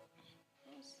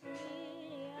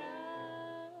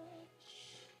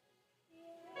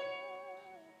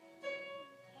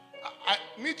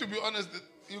 Me, to be honest,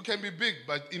 you can be big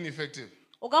but ineffective.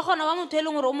 O ka kgona ba motho e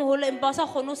leng hore o moholo empa o sa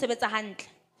kgone ho sebetsa hantle.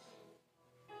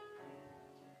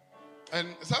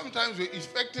 And sometimes your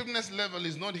effectiveness level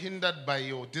is not hindered by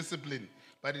your discipline,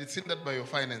 but it's hindered by your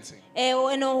financing.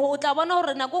 O tla bona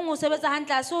hore nako nngwe o sebetsa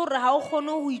hantle a se hore ha o kgone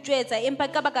ho itjwetsa empa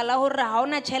ka baka la hore ha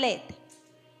ona tjhelete.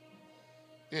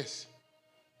 Yes.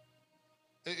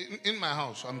 In my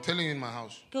house, I'm telling you, in my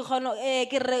house, Ke kgona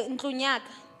ke re ntlong ya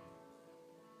ka.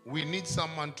 we need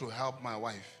someone to help my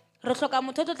wife. Re hloka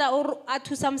motho o tla a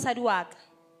thusa mosadi wa ka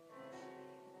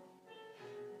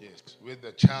Yes, with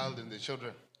the child and the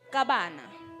children. ka bana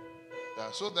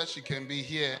Yeah, so that she can be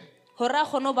here hore a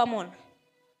kgone ho ba mona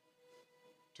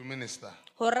to minister.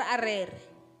 hore a rere.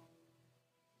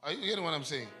 Are you getting what I'm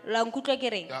saying? La nkutlwa ke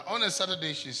reng? Yeah, on a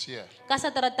Saturday she's here. Ka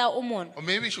Saterata o mona. Or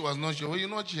maybe she was not here. Well, you're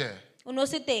not here. O no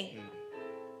se teng.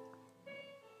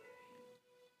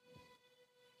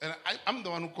 And I'm the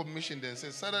one who commissioned and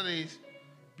said, Saturdays,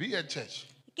 be at church.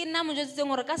 Ke nna mo jwetsitseng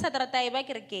hore ka Saterata e ba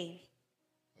kerekeng.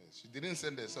 She didn't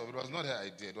send herself. It was not her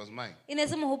idea. It was mine. E ne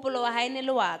se mohopolo wa hae ne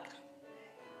le wa ka.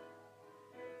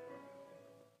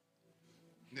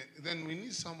 Then we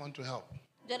need someone to help.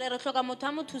 Jwale re hloka motho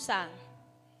a mo thusang.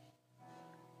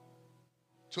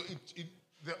 So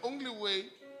the only way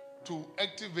to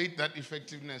activate that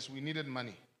effectiveness, we needed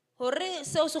money. Hore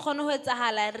seo se kgone ho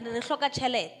etsahala re hloka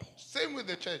tjhelete. Same with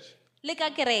the church. Le ka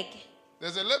kereke.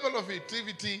 There's a level of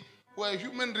activity where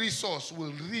human resource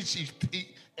will reach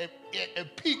a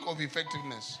peak of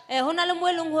effectiveness. Ho na le mo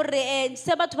eleng hore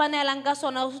se batho ba neelang ka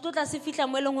sona o tla se fihla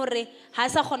mo eleng hore ha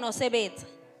sa kgona ho sebetsa.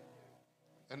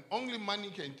 And only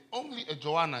a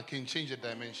Joanna can change a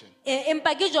dimension.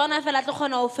 Empa ke Jona fela tla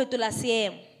kgona ho fetola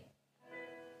seemo.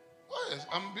 Oh, yes,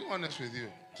 I'm being honest with you.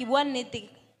 Ke bua nnete.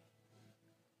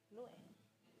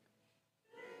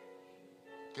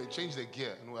 Can change the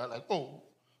gear. And we're like, oh,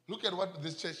 look at what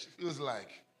this church feels like.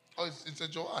 Oh, it's a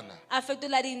Joanna. A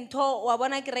fetola dintho wa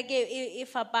bona kereke e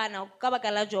fapana ka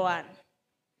baka la Joana.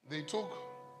 They took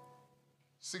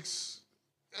 6,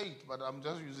 8, but I'm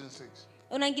just using 6.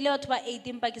 O na nkile batho ba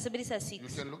 18 pa ke sebedisa You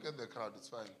 6. can look at the crowd, it's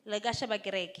fine. Le ka sheba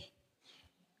kereke.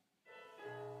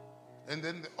 And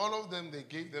then all of them, they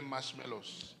gave them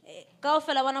marshmallows.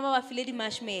 Kaofela bona ba ba file di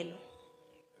marshmallow.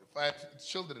 5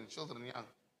 children young.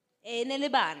 Ne le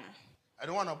bana. I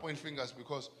don't want to point fingers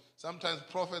because sometimes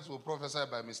prophets will prophesy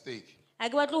by mistake. Ha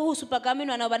ke batle ho supa ka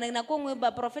menwana hobane nako nngwe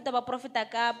ba profeta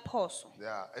ka phoso.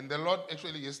 Yeah, and the Lord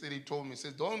actually yesterday told me,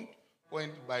 says, don't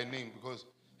point by name because,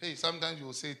 hey, sometimes you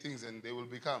will say things and they will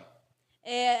become.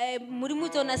 Modimo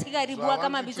tsona se ka di So bua I ka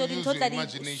want you mabitso to use dintho your tla di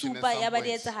imagination supa at ya ba some di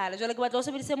points. etsahala. Jwale ke batla o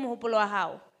sebedise mohopolo wa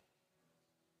hao.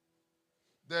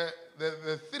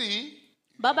 The 3,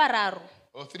 Ba bararo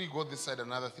or 3 go this side,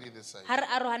 another 3 this side. ha re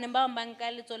arohaneng ba bang ba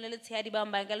nka letsoho le letshehadi ba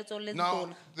bang ba nka letsoho le Now,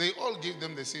 letona. they all gave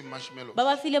them the same marshmallow. Ba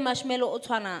ba file marshmallow o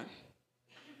tshwanang.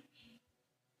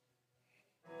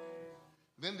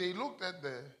 Then they looked at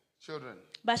the children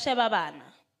Ba sheba bana.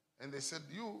 and they said,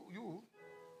 you,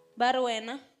 Ba re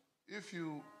wena if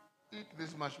you eat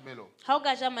this marshmallow, ha o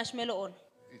ka ja marshmallow ona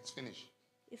it's finished.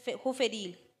 ho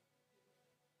fedile.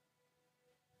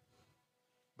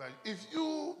 But if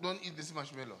you don't eat this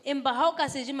marshmallow, Empa ha o ka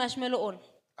se je marshmallow ona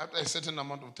after a certain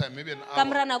amount of time, maybe an ka hour,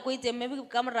 mora nako e itseng maybe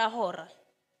ka mora hora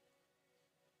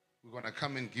we're going to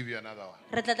come and give you another one.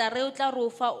 re tla re o tla re o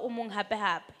fa o mong hape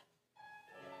hape.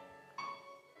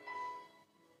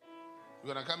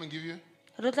 We're going to come and give you.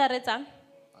 Re tla re etsang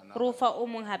re o fa o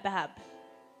mong hape hape.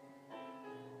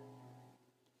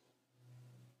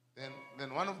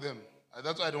 Then one of them,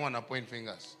 that's why I don't want to point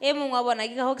fingers, E mong wa bona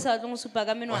ke ka ho ke sa batleng ho supa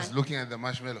ka was menwana looking at the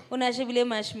marshmallow. o ne a shebile He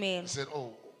marshmallow said,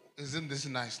 oh, isn't this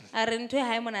nice? a re ntho e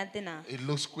ha e monate na It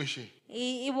looks squishy.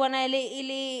 e bona e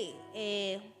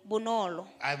le bonolo.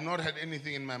 I've not had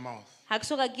anything in my mouth. Ha ke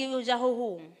soka ke ja ho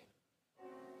hong.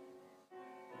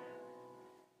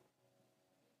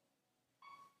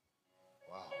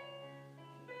 Wow.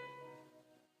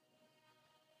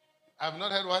 I've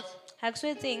not had what? Ha ke so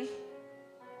etseng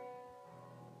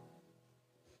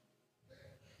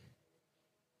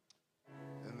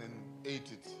And then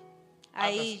ate it. a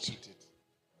Others e ate it.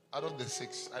 Out of the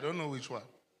 6, I don't know which one.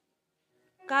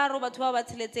 ka ro batho ba ba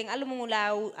tsheletseng a le mongwe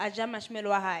la a ja marshmallow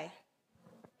wa hae.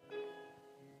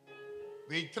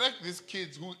 They tracked these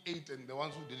kids who ate and the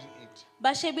ones who didn't eat. Ba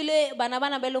shebile bana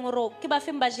bana ba leng hore ke ba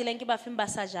feng ba jeleng ke ba feng ba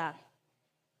sa jang.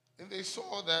 And they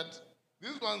saw that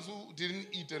these ones who didn't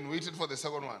eat and waited for the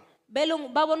second one,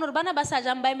 belong ba bona hore bana ba sa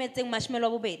jang ba emetseng mashmelo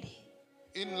a bobedi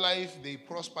In life, they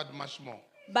prospered much more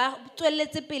ba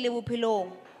tswelletse pele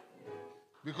bophelong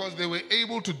because they were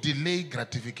able to delay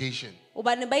gratification.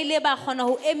 obane ba ile ba kgona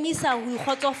ho emisa ho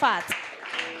ikgotsofatsa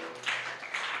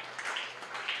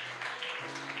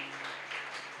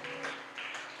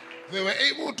They were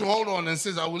able to hold on and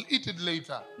say, I will eat it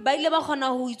later. ba ile ba kgona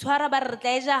ho itshwara ba re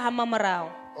tla e ja ha mamorao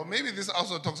Or maybe this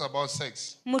also talks about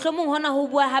sex. mohlomong hona ho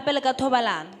bua hape le ka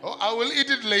thobalano Oh, I will eat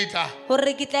it later.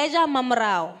 hore ke tla e ja ha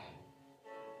mamorao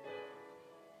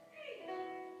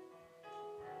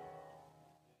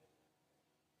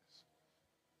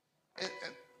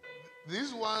And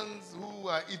these ones who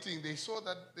are eating, they saw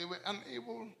that they were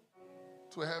unable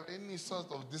to have any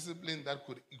sort of discipline that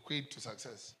could equate to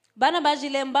success. bana ba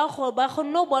jileng ba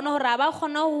kgonne ho bona hore ha ba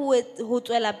kgona ho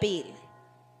tswela pele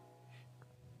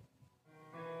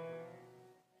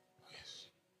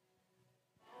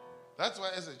That's why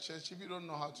as a church, if you don't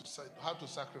know how to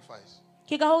sacrifice,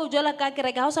 ke ka ho jwala ka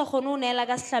kereke ha o sa kgone ho neela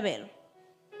ka sehlabelo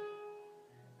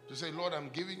to say, Lord, I'm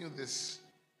giving you this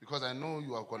because I know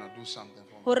you are going to do something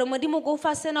for me. hore modimo ko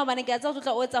fa sena hobane ke a tsaya o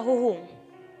tla o etsa ho hong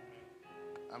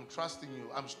I'm trusting you.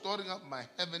 I'm storing up my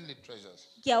heavenly treasures.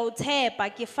 ke a o tshepa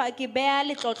ke beha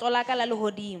letlotlo la ka la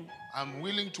lehodimo I'm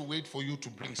willing to wait for you to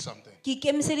bring something. ke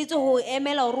ikemiseditse ho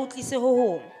emela hore o tlise ho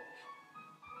hong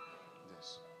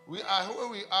Yes. We are where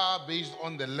we are based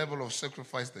on the level of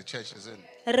sacrifice the church is in.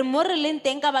 re mo re leng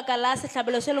teng ka baka la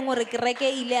sehlabelo se leng hore kereke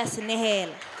e ile ya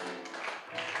senehela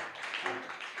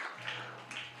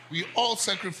We all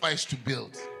sacrifice to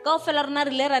build. kaofela rena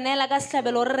re ile ra neela ka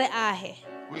sehlabelo hore re ahe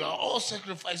We are all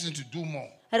sacrificing to do more.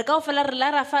 re kaofela re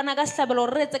ile ra fana ka sehlabelo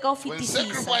hore re etse ka ho When fetisisa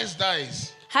sacrifice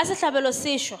dies, ha sehlabelo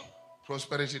se shwa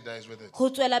prosperity dies with it. ho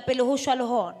tswela pele ho shwa le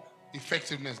hona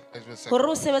Effectiveness dies with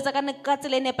hore sacrifice. o sebetsa ka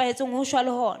tsela e nepahetseng ho shwa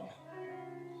le hona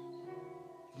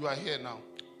You are here now.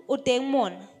 o teng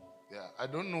mona Yeah, I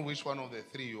don't know which one of the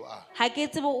three you are. ha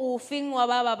ke tsebe o feng wa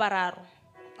ba bararo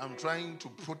I'm trying to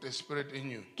put a spirit in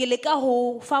you. ke leka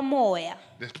ho fa moya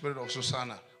The spirit of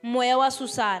Susanna, moya wa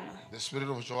Susana the spirit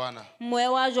of Joanna,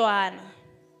 moya wa Johanna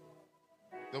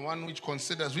the one which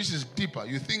considers, which is deeper.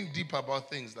 You think deeper about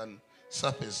things than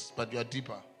surface, but you are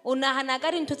deeper. o nahana ka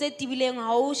dintho tse tibileng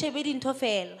ha o shebe dintho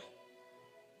fela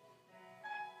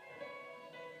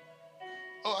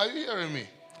Oh, are you hearing me?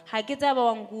 ha ke tsaya ba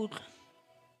wa nkutlwa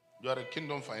You are a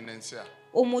kingdom financier.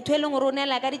 o motho e leng hore o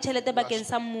neela ka ditjhelete bakeng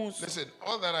sa mmuso Listen,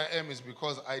 all that I am is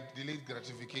because I delayed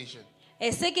gratification.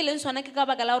 se ke leng sona ke ka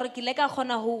baka la hore ke ile ka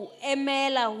kgona ho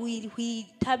emela ho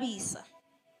ithabisa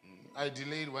I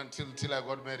delayed till I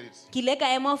got married. ke ile ka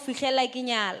ema ho fihlela ke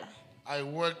nyala I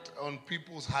worked on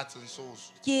people's hearts and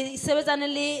souls ke sebetsane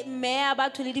le meya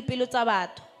batho le dipelo tsa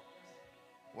batho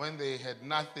when they had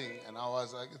nothing, and I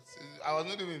was like, I was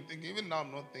not even thinking. Even now,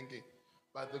 I'm not thinking.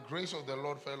 But the grace of the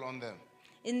Lord fell on them.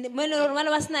 mo e leng hore ba ne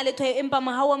ba sena letho empa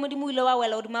mohau wa modimo o ile wa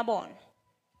wela hodima bona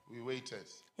We waited.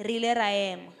 re ile ra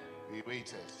ema We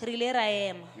waited. re ile ra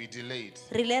ema We delayed.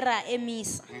 re ile ra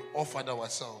emisa We offered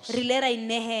ourselves. re ile ra We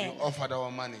inehela offered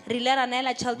our money. re ile ra neela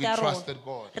We tjhelete ya rona trusted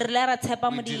God. re ile ra tshepa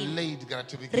We modimo delayed re ile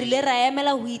gratification. ra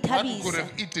emela ho What we could ithabisa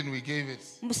have eaten, we gave it.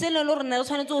 se ne le hore ne re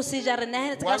tshwanetse ho seja re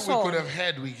neheletse ka What we could sona have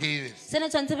had, we gave it. se ne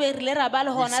tshwanetse be re ile ra ba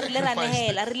le hona re ile ra sacrificed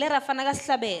nehela it. re ile ra fana ka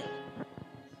sehlabelo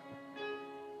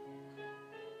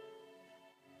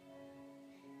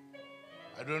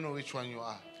I don't know which one you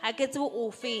are. ha ke tsebe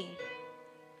o feng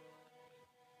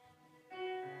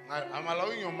I'm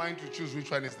allowing your mind to choose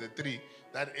which one is the 3,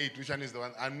 that 8, which one is the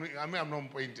one. I'm not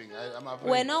pointing. I'm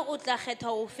afraid. wena o tla kgetha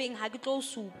o feng ha ke tlo o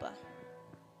supa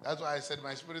That's why I said,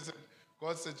 my spirit said,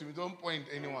 God said to me, don't point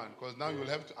anyone, because now you'll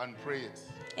have to unpray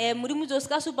it. modimo tso se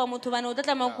ka supa motho bane o tla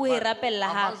tlameha ko e rapella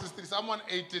hape Amongst the 3, someone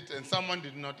ate it and someone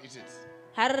did not eat it.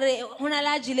 ha re ho na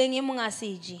le a jileng e mong a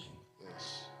seje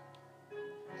Yes.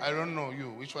 I don't know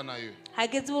you. Which one are you? ha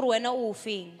ke tsebe hore wena o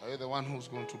feng Are you the one who's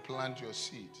going to plant your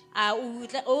seed a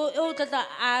o tla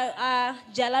a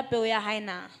jala peo ya hae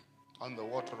na on the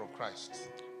water of Christ?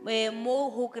 mo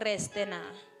ho Kriste na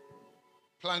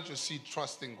Plant your seed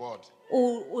trusting God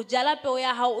o jala peo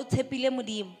ya hao o tshepile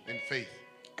modimo in faith.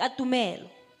 ka tumelo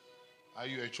Are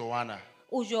you a Joanna?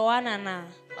 o Joanna na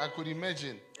I could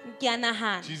imagine ke a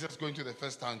nahana Jesus going to the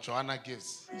first town, Joanna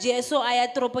gives. Jesu a ya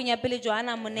toropong ya pele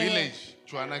Joanna mo nehela Village,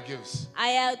 Joanna gives. a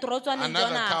ya torotswaneng Another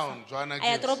Joanna town, Joanna a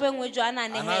ya gives. toropo e nngwe Joanna a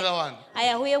Another one. nehela a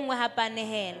ya ho e nngwe hape a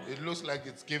nehela It looks like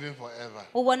it's given forever.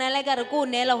 o bona le ka re ko o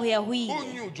neela ho ya ho Who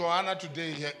ile knew Joanna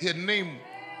today?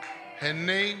 Her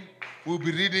name, we'll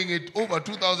be reading it over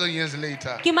 2,000 years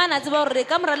later. ke mana tseba hore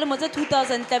ka mora lemo tse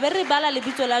 2000 tla be re bala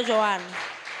lebitso la Joanna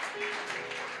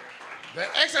The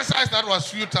exercise that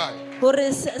was futile.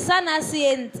 Hore sana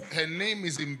se entse. Her name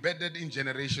is embedded in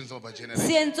generations over generations.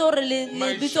 Se entse hore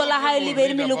lebitso la hae le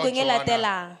be melokong e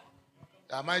latelang.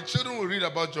 My children will read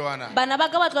about Joanna. Bana ba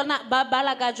ka ba tlona ba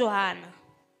bala ka Johana.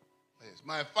 Yes,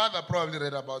 my father probably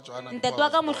read about Joanna Ntate wa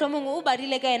ka mohlomong o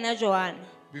badile ka ena Johana.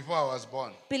 before I was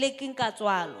born. Pele ke nka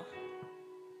tswalo.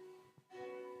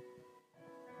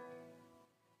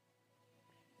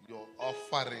 Your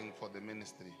offering for the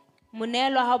ministry,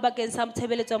 Monelo ha o bakeng sa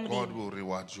tshebeletso ya God Modimo. will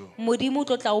reward you. Modimo o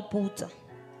tlo tla o putsa.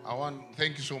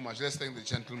 Thank you so much. Let's thank the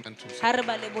gentleman too. Ha re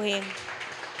ba leboheng.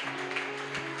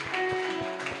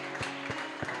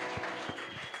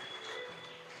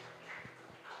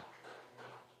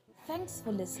 Thanks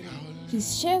for listening.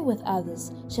 Please share with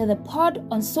others, share the pod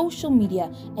on social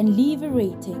media, and leave a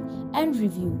rating and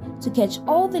review. To catch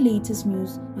all the latest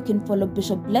news, you can follow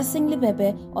Bishop Blessing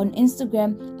Lebepe on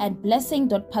Instagram at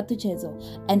blessing.patuchezo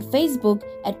and Facebook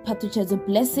at Patuchezo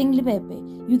Blessing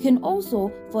Lebepe. You can also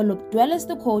follow Dwellers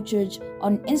the Core Church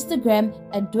on Instagram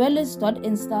at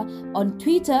dwellers.insta, on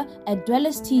Twitter at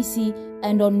dwellerstc,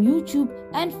 and on YouTube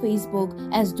and Facebook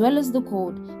as Dwellers the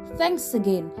Code. Thanks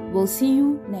again. We'll see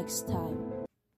you next time.